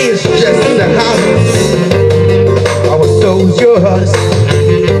 Body is just a house. Our soul's yours.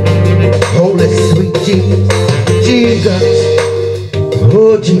 Holy sweet Jesus. Jesus.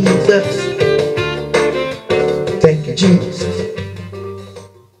 Oh, Jesus. Thank you, Jesus.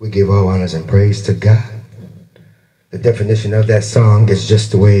 We give all honors and praise to God. The definition of that song is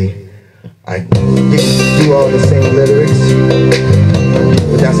just the way I didn't do all the same lyrics,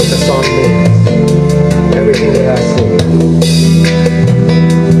 but that's what the song means. Everything that I sing.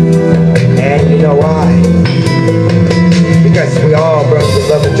 And you know why? Because we all bring the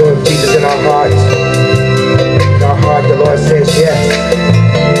love and joy of Jesus in our hearts. In our heart, the Lord says yes.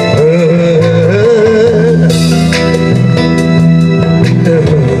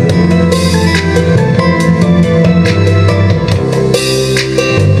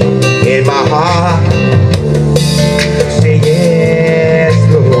 In my heart, say yes.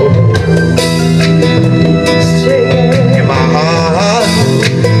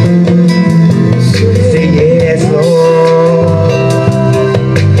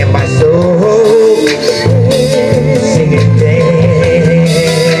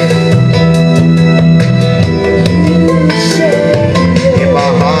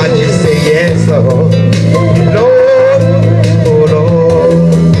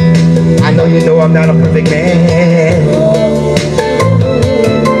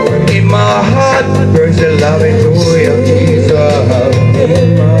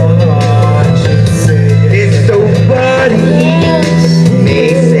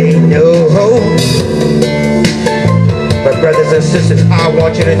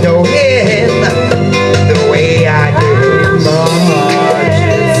 you to know Him the way I do.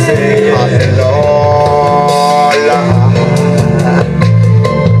 Cause the Lord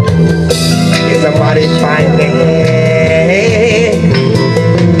is a mighty fine man.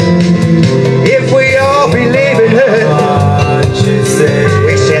 If we all believe in Him,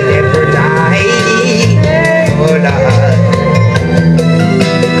 we shall never die. Oh Lord,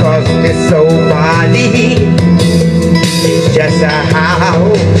 cause this soul body is just a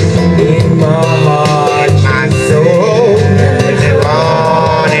house in my heart. My soul will live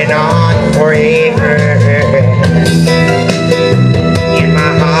on and on forever. In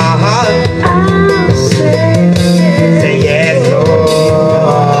my heart, say yes, Lord.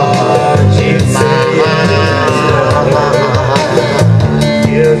 In my heart,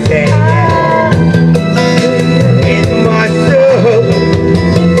 you say yes. In my soul,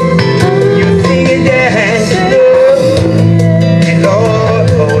 you sing and dance, and Lord,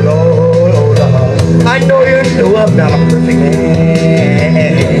 oh Lord, oh Lord, I know you know I'm not a perfect man.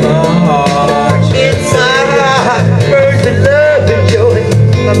 In my heart, burns the love and joy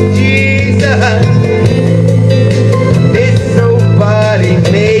of Jesus. This nobody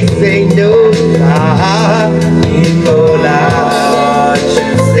may say no.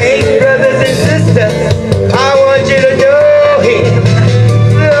 Say, brothers and sisters, I want you to know Him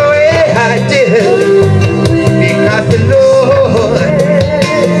the way I do, because the Lord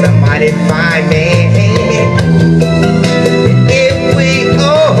is a mighty fine man. If we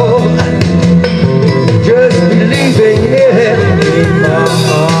all just believe in Him,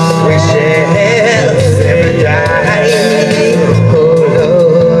 we shall never die. Oh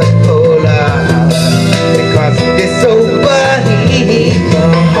Lord, because this soul body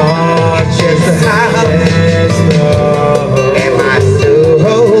just a house, and my soul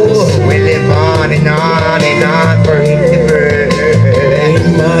will live on and on and on forever. In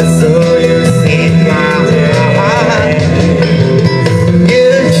my soul, you in my heart, you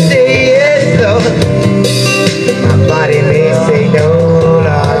say yes, Lord. My body may say no, Lord.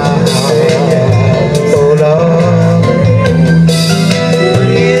 Oh Lord,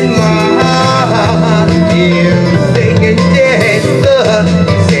 in my heart, you sing and dance, Lord.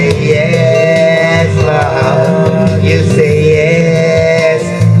 Say yes, Lord. You say yes,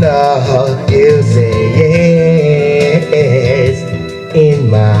 Lord. You say yes in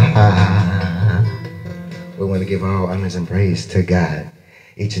my heart. We want to give all honors and praise to God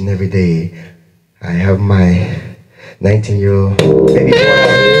each and every day. I have my 19-year-old baby boy out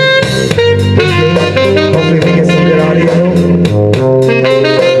here with me. Hopefully we get some good audio.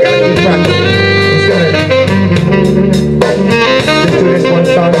 Gotta keep practicing. He's gonna just do this one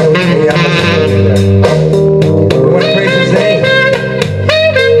song with me. I'm not sure do that. We want to praise His name.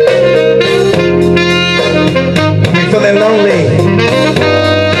 When we feeling lonely,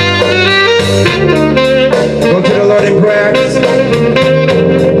 go to the Lord in prayer.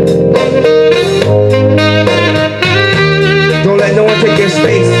 Don't let no one take your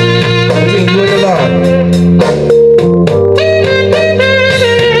space between you and the Lord.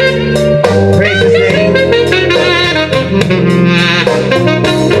 Praise His name.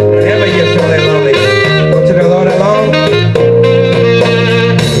 Whenever you're feeling lonely, go to the Lord alone.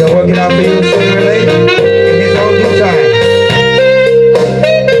 He'll work it out for you sooner or later in His own due time.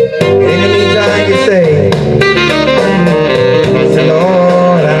 And in the meantime, you say,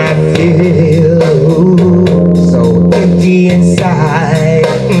 Lord, I feel so empty inside.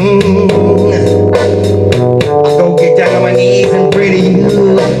 I go get down on my knees and pray to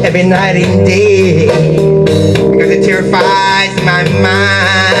you every night and day, because it terrifies my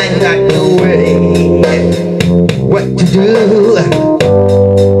mind not knowing what to do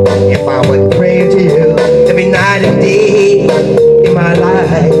if I would pray to you every night and day in my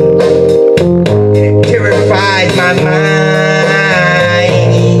life. And it terrifies my mind,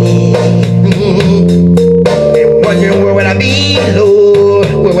 and wondering where would I be, Lord,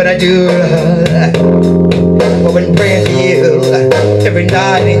 what would I do? I've been praying to you every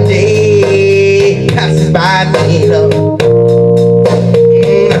night and day passes by me, Lord.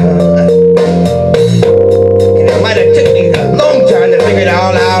 And it might have took me a long time to figure it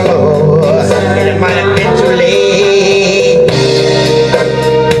all out, Lord. And it might have been too late.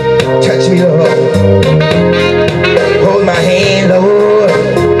 Touch me, Lord. Hold my hand, Lord.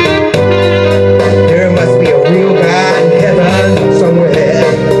 There must be a real God in heaven somewhere.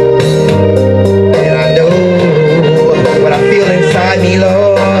 And I know what I feel inside me,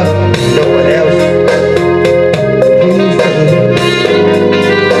 Lord. No one else.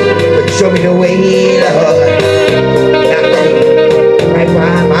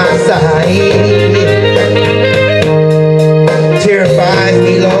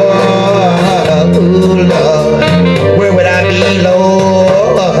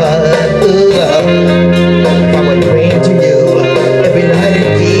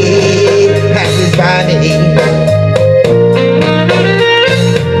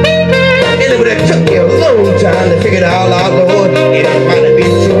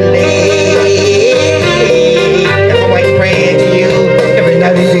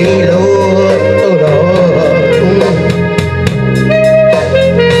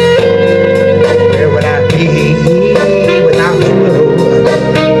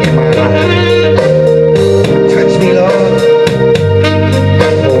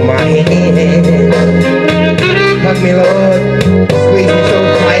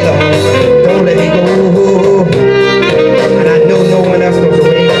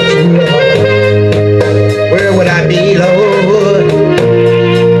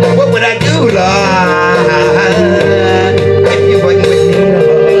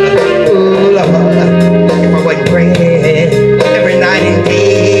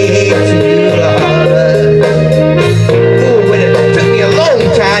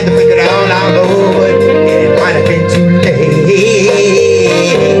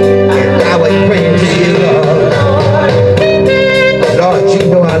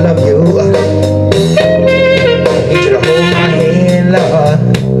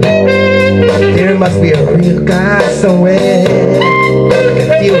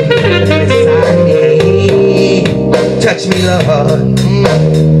 touch me, Lord.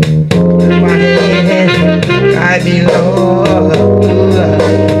 My hand, guide me, Lord.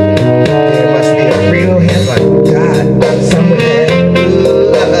 There must be a real heaven, God, somewhere.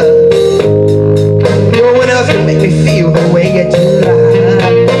 No one else can make me feel the way you do, Lord.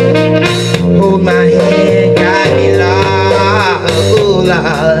 Hold my hand, guide me, Lord.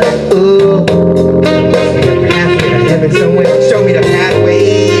 Lord. Ooh. There must be a pathway to heaven somewhere. Show me the pathway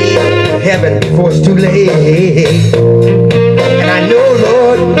to heaven before it's too late. And I know,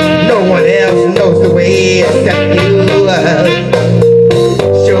 Lord, no one else knows the way except you.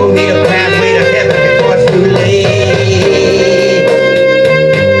 Show me the pathway to heaven before it's too late.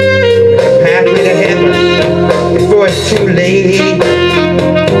 The pathway to heaven before it's too late.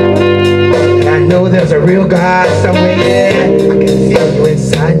 And I know there's a real God somewhere. I can feel you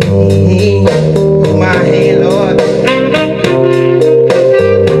inside me. Hold my hand, Lord.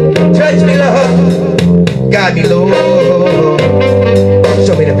 Touch me, Lord. Guide me, Lord.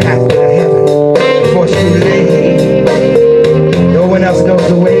 Show me the pathway to heaven before it's too late. No one else knows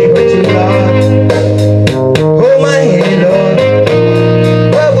the way but you, Lord. Hold my hand, Lord.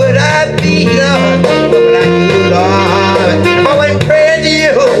 What would I be, Lord? What would I do, Lord, if I wasn't praying to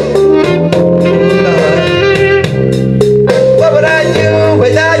you? Lord, what would I do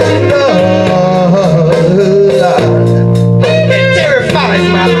without you, Lord? It terrifies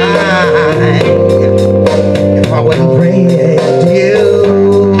my mind if I wasn't praying to you.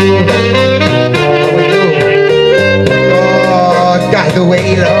 Guide the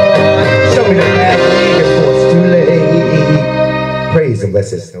way, Lord. Show me the pathway before it's too late. Praise and bless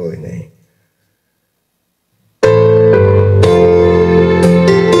His holy name.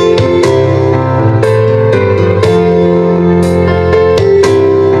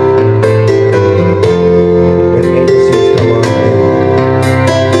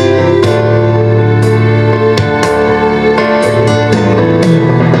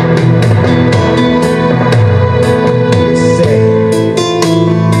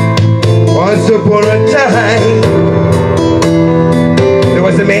 Upon a time, there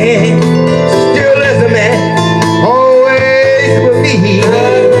was a man, still is a man, always will be,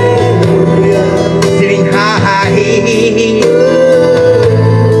 sitting high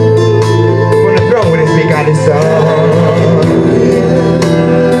on the throne with His begotten Son.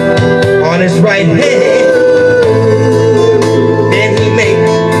 On His right hand, then He made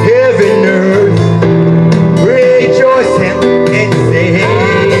heaven and earth rejoice Him and say,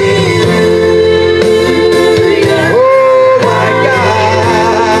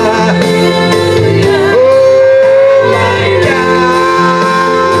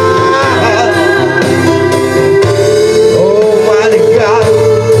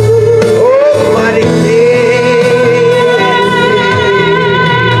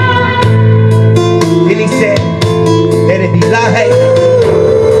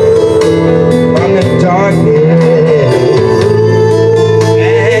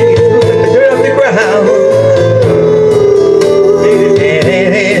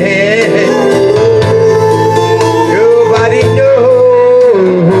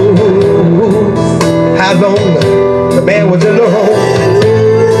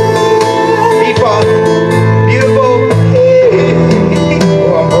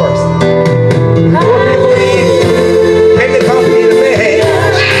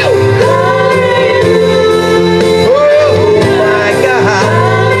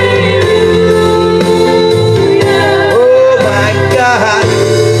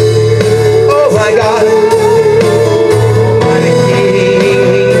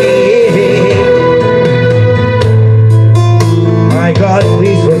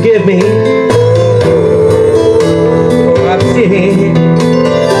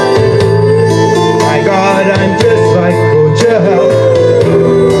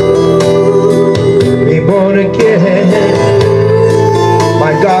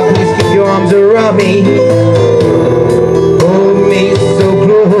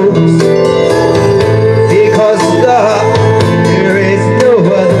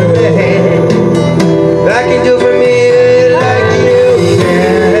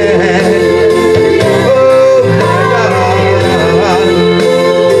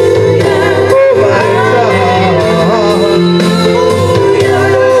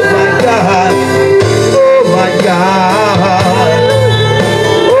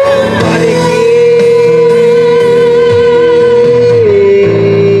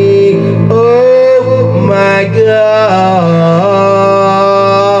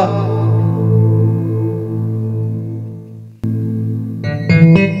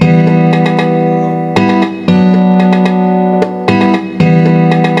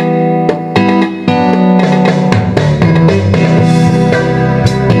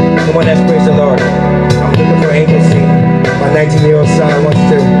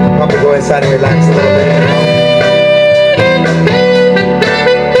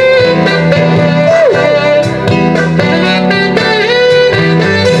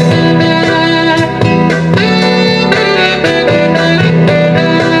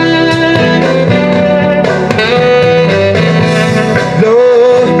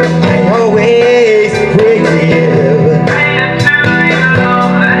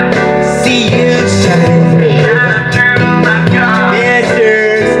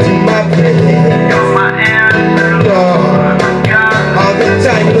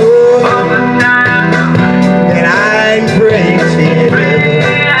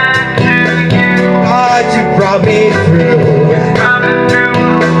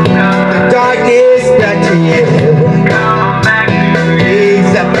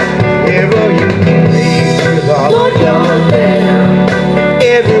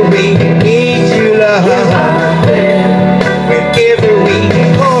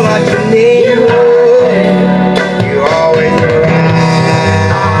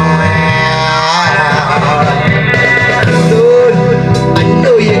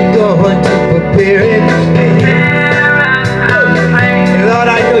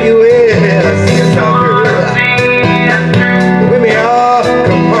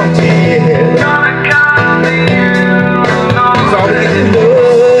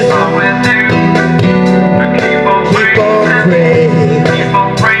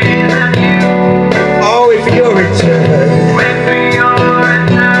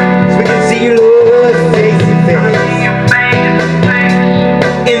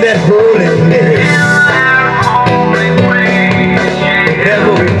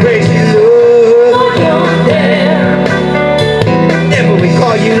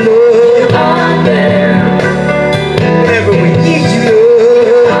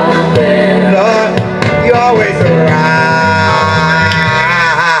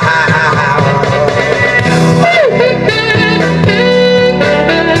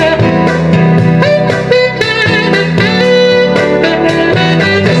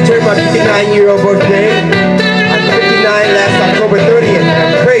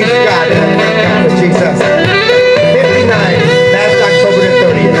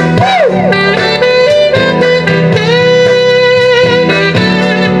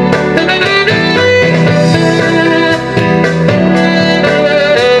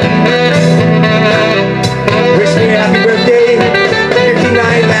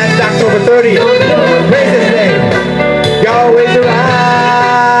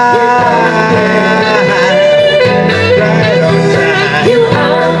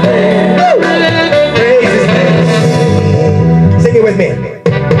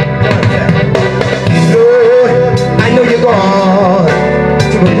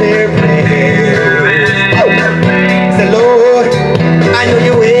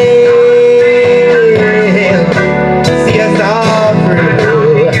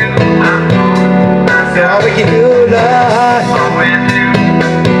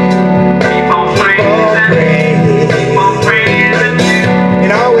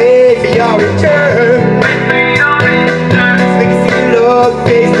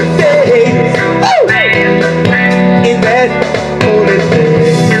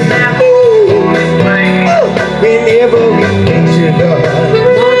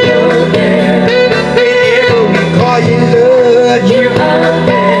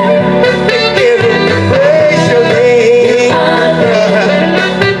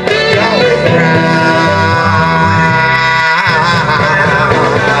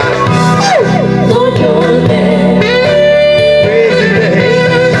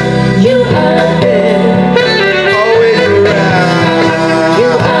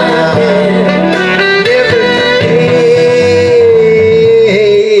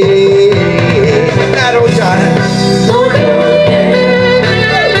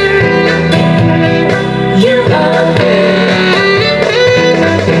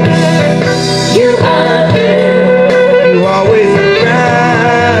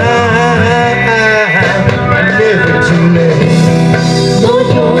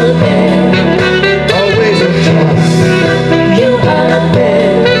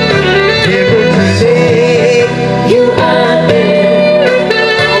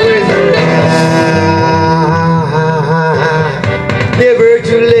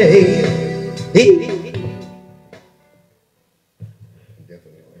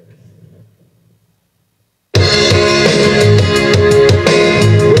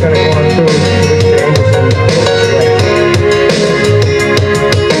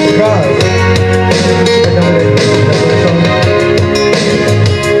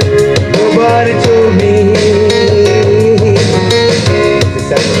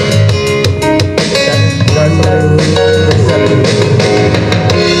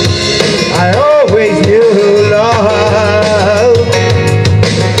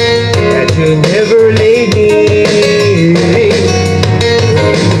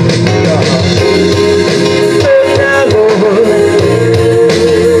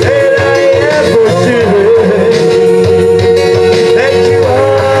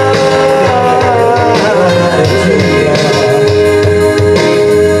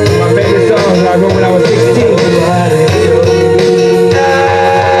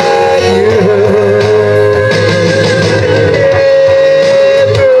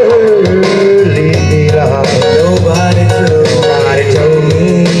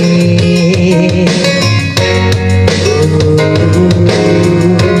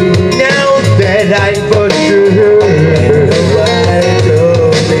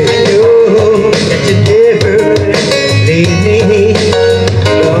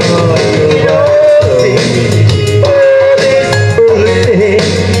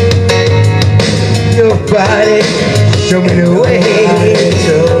 Show me the way.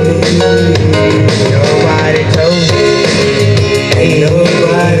 Nobody told me. Nobody told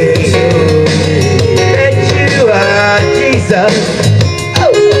me that you are Jesus.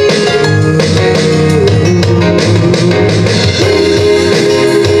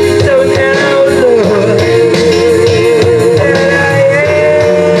 So now, Lord, that I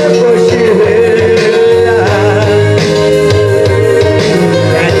am for sure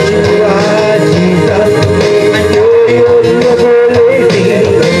that you are Jesus. I know you'll never leave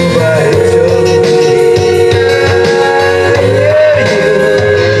me. Nobody told me. I know you never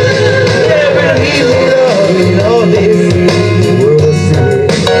leave me, Lord. In all this world sin,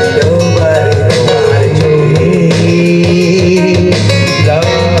 nobody told me.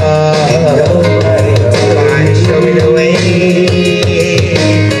 Lord, nobody show me the way.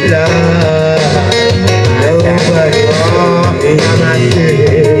 Lord, nobody walk in my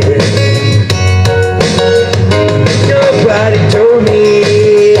spirit. Nobody told me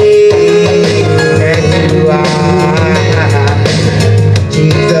that you are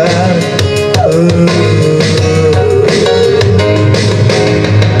Jesus.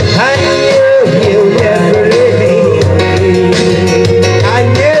 I knew you'd never leave me. I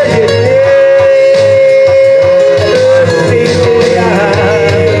knew you'd never leave me.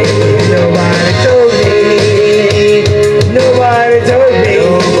 Nobody told me. Nobody told me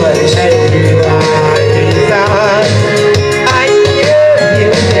that you are Jesus. I knew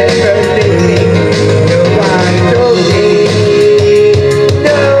you'd never leave me. Nobody told me.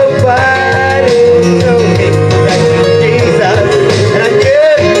 Nobody told me that you're Jesus. And I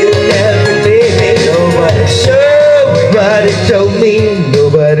knew you'd never leave me. Nobody told me.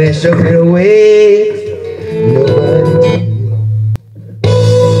 Nobody showed me the way. Nobody.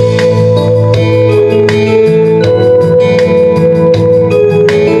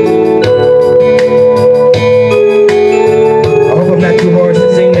 I hope I'm not too hoarse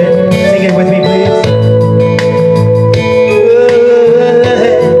to sing it. Sing it with me, please.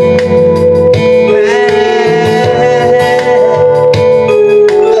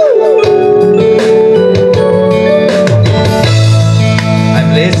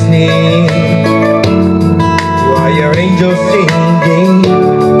 I'm listening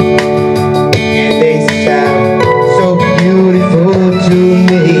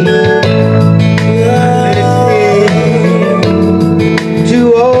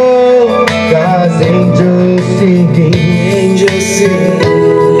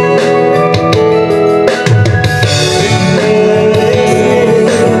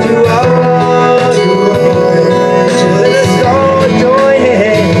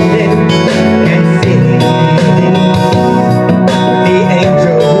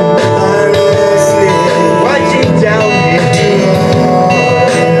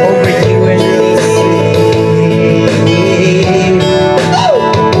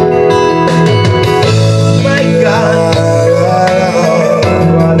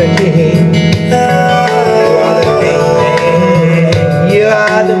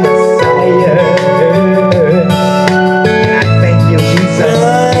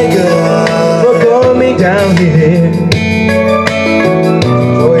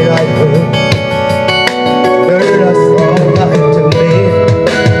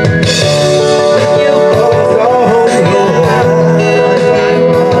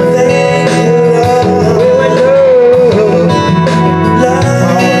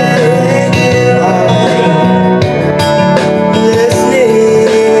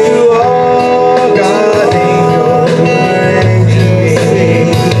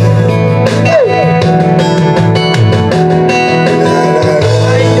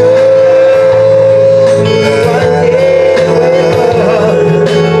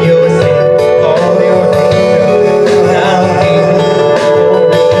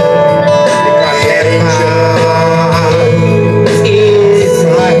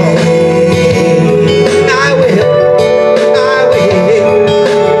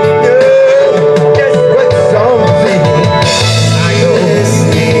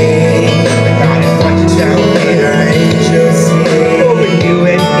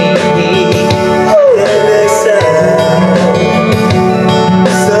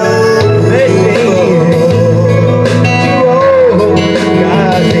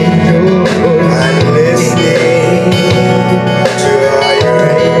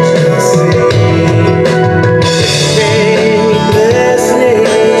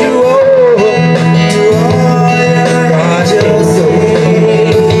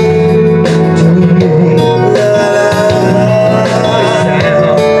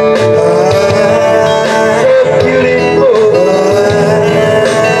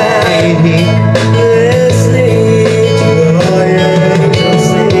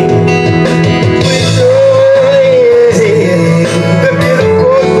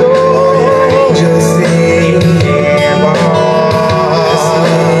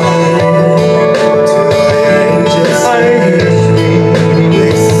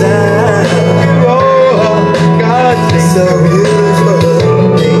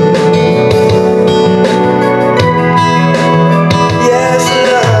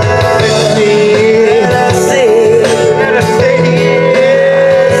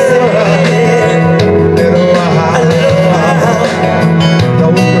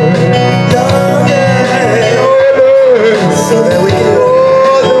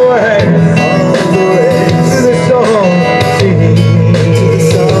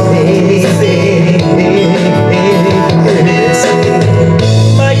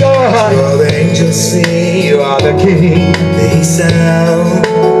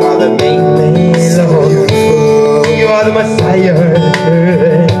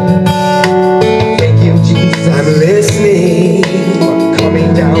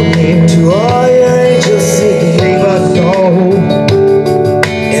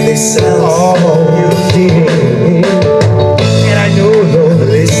all you see. And I know, Lord,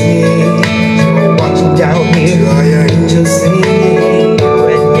 listening, watching down here, all your angels singing, you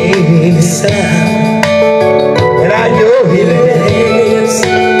and me, sound. And I know He lives,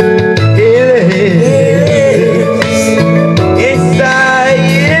 He lives inside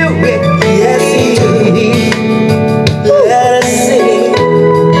you. Yes, He is. Let us sing.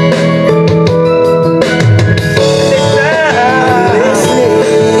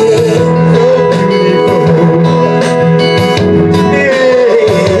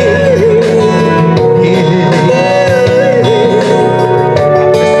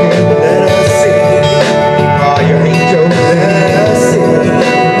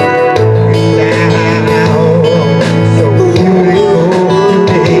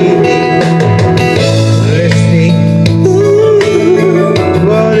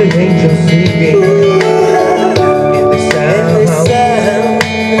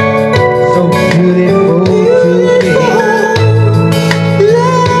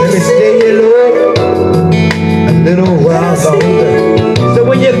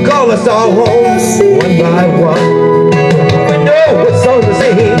 Us all home, one by one. We know what song to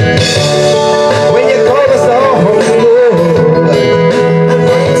sing when you call us all home, Lord. One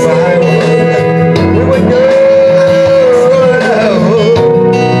by one, we would know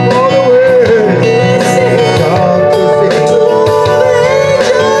all the words song to sing.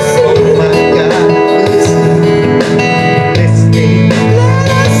 Oh my God, listening to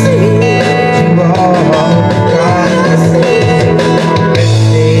all God's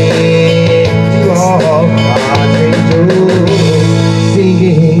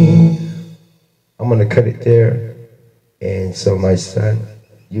I'm gonna cut it there, and so my son,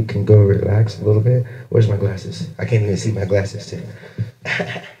 you can go relax a little bit. Where's my glasses? I can't even see my glasses too.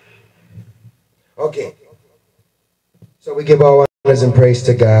 Okay, so we give all honors and praise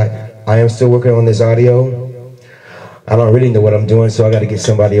to God. I am still working on this audio. I don't really know what I'm doing, so I got to get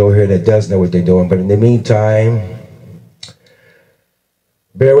somebody over here that does know what they're doing. But in the meantime,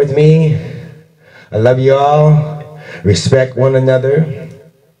 bear with me. I love you all. Respect one another.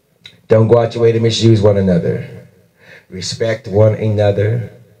 Don't go out your way to misuse one another. Respect one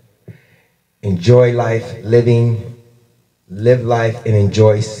another. Enjoy life living. Live life and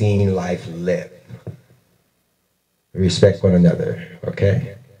enjoy seeing life live. Respect one another,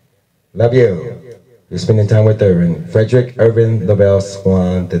 okay? Love you. You're spending time with Irvin. Frederick Irvin Lavelle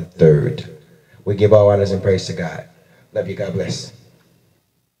Swan III. We give all honors and praise to God. Love you. God bless.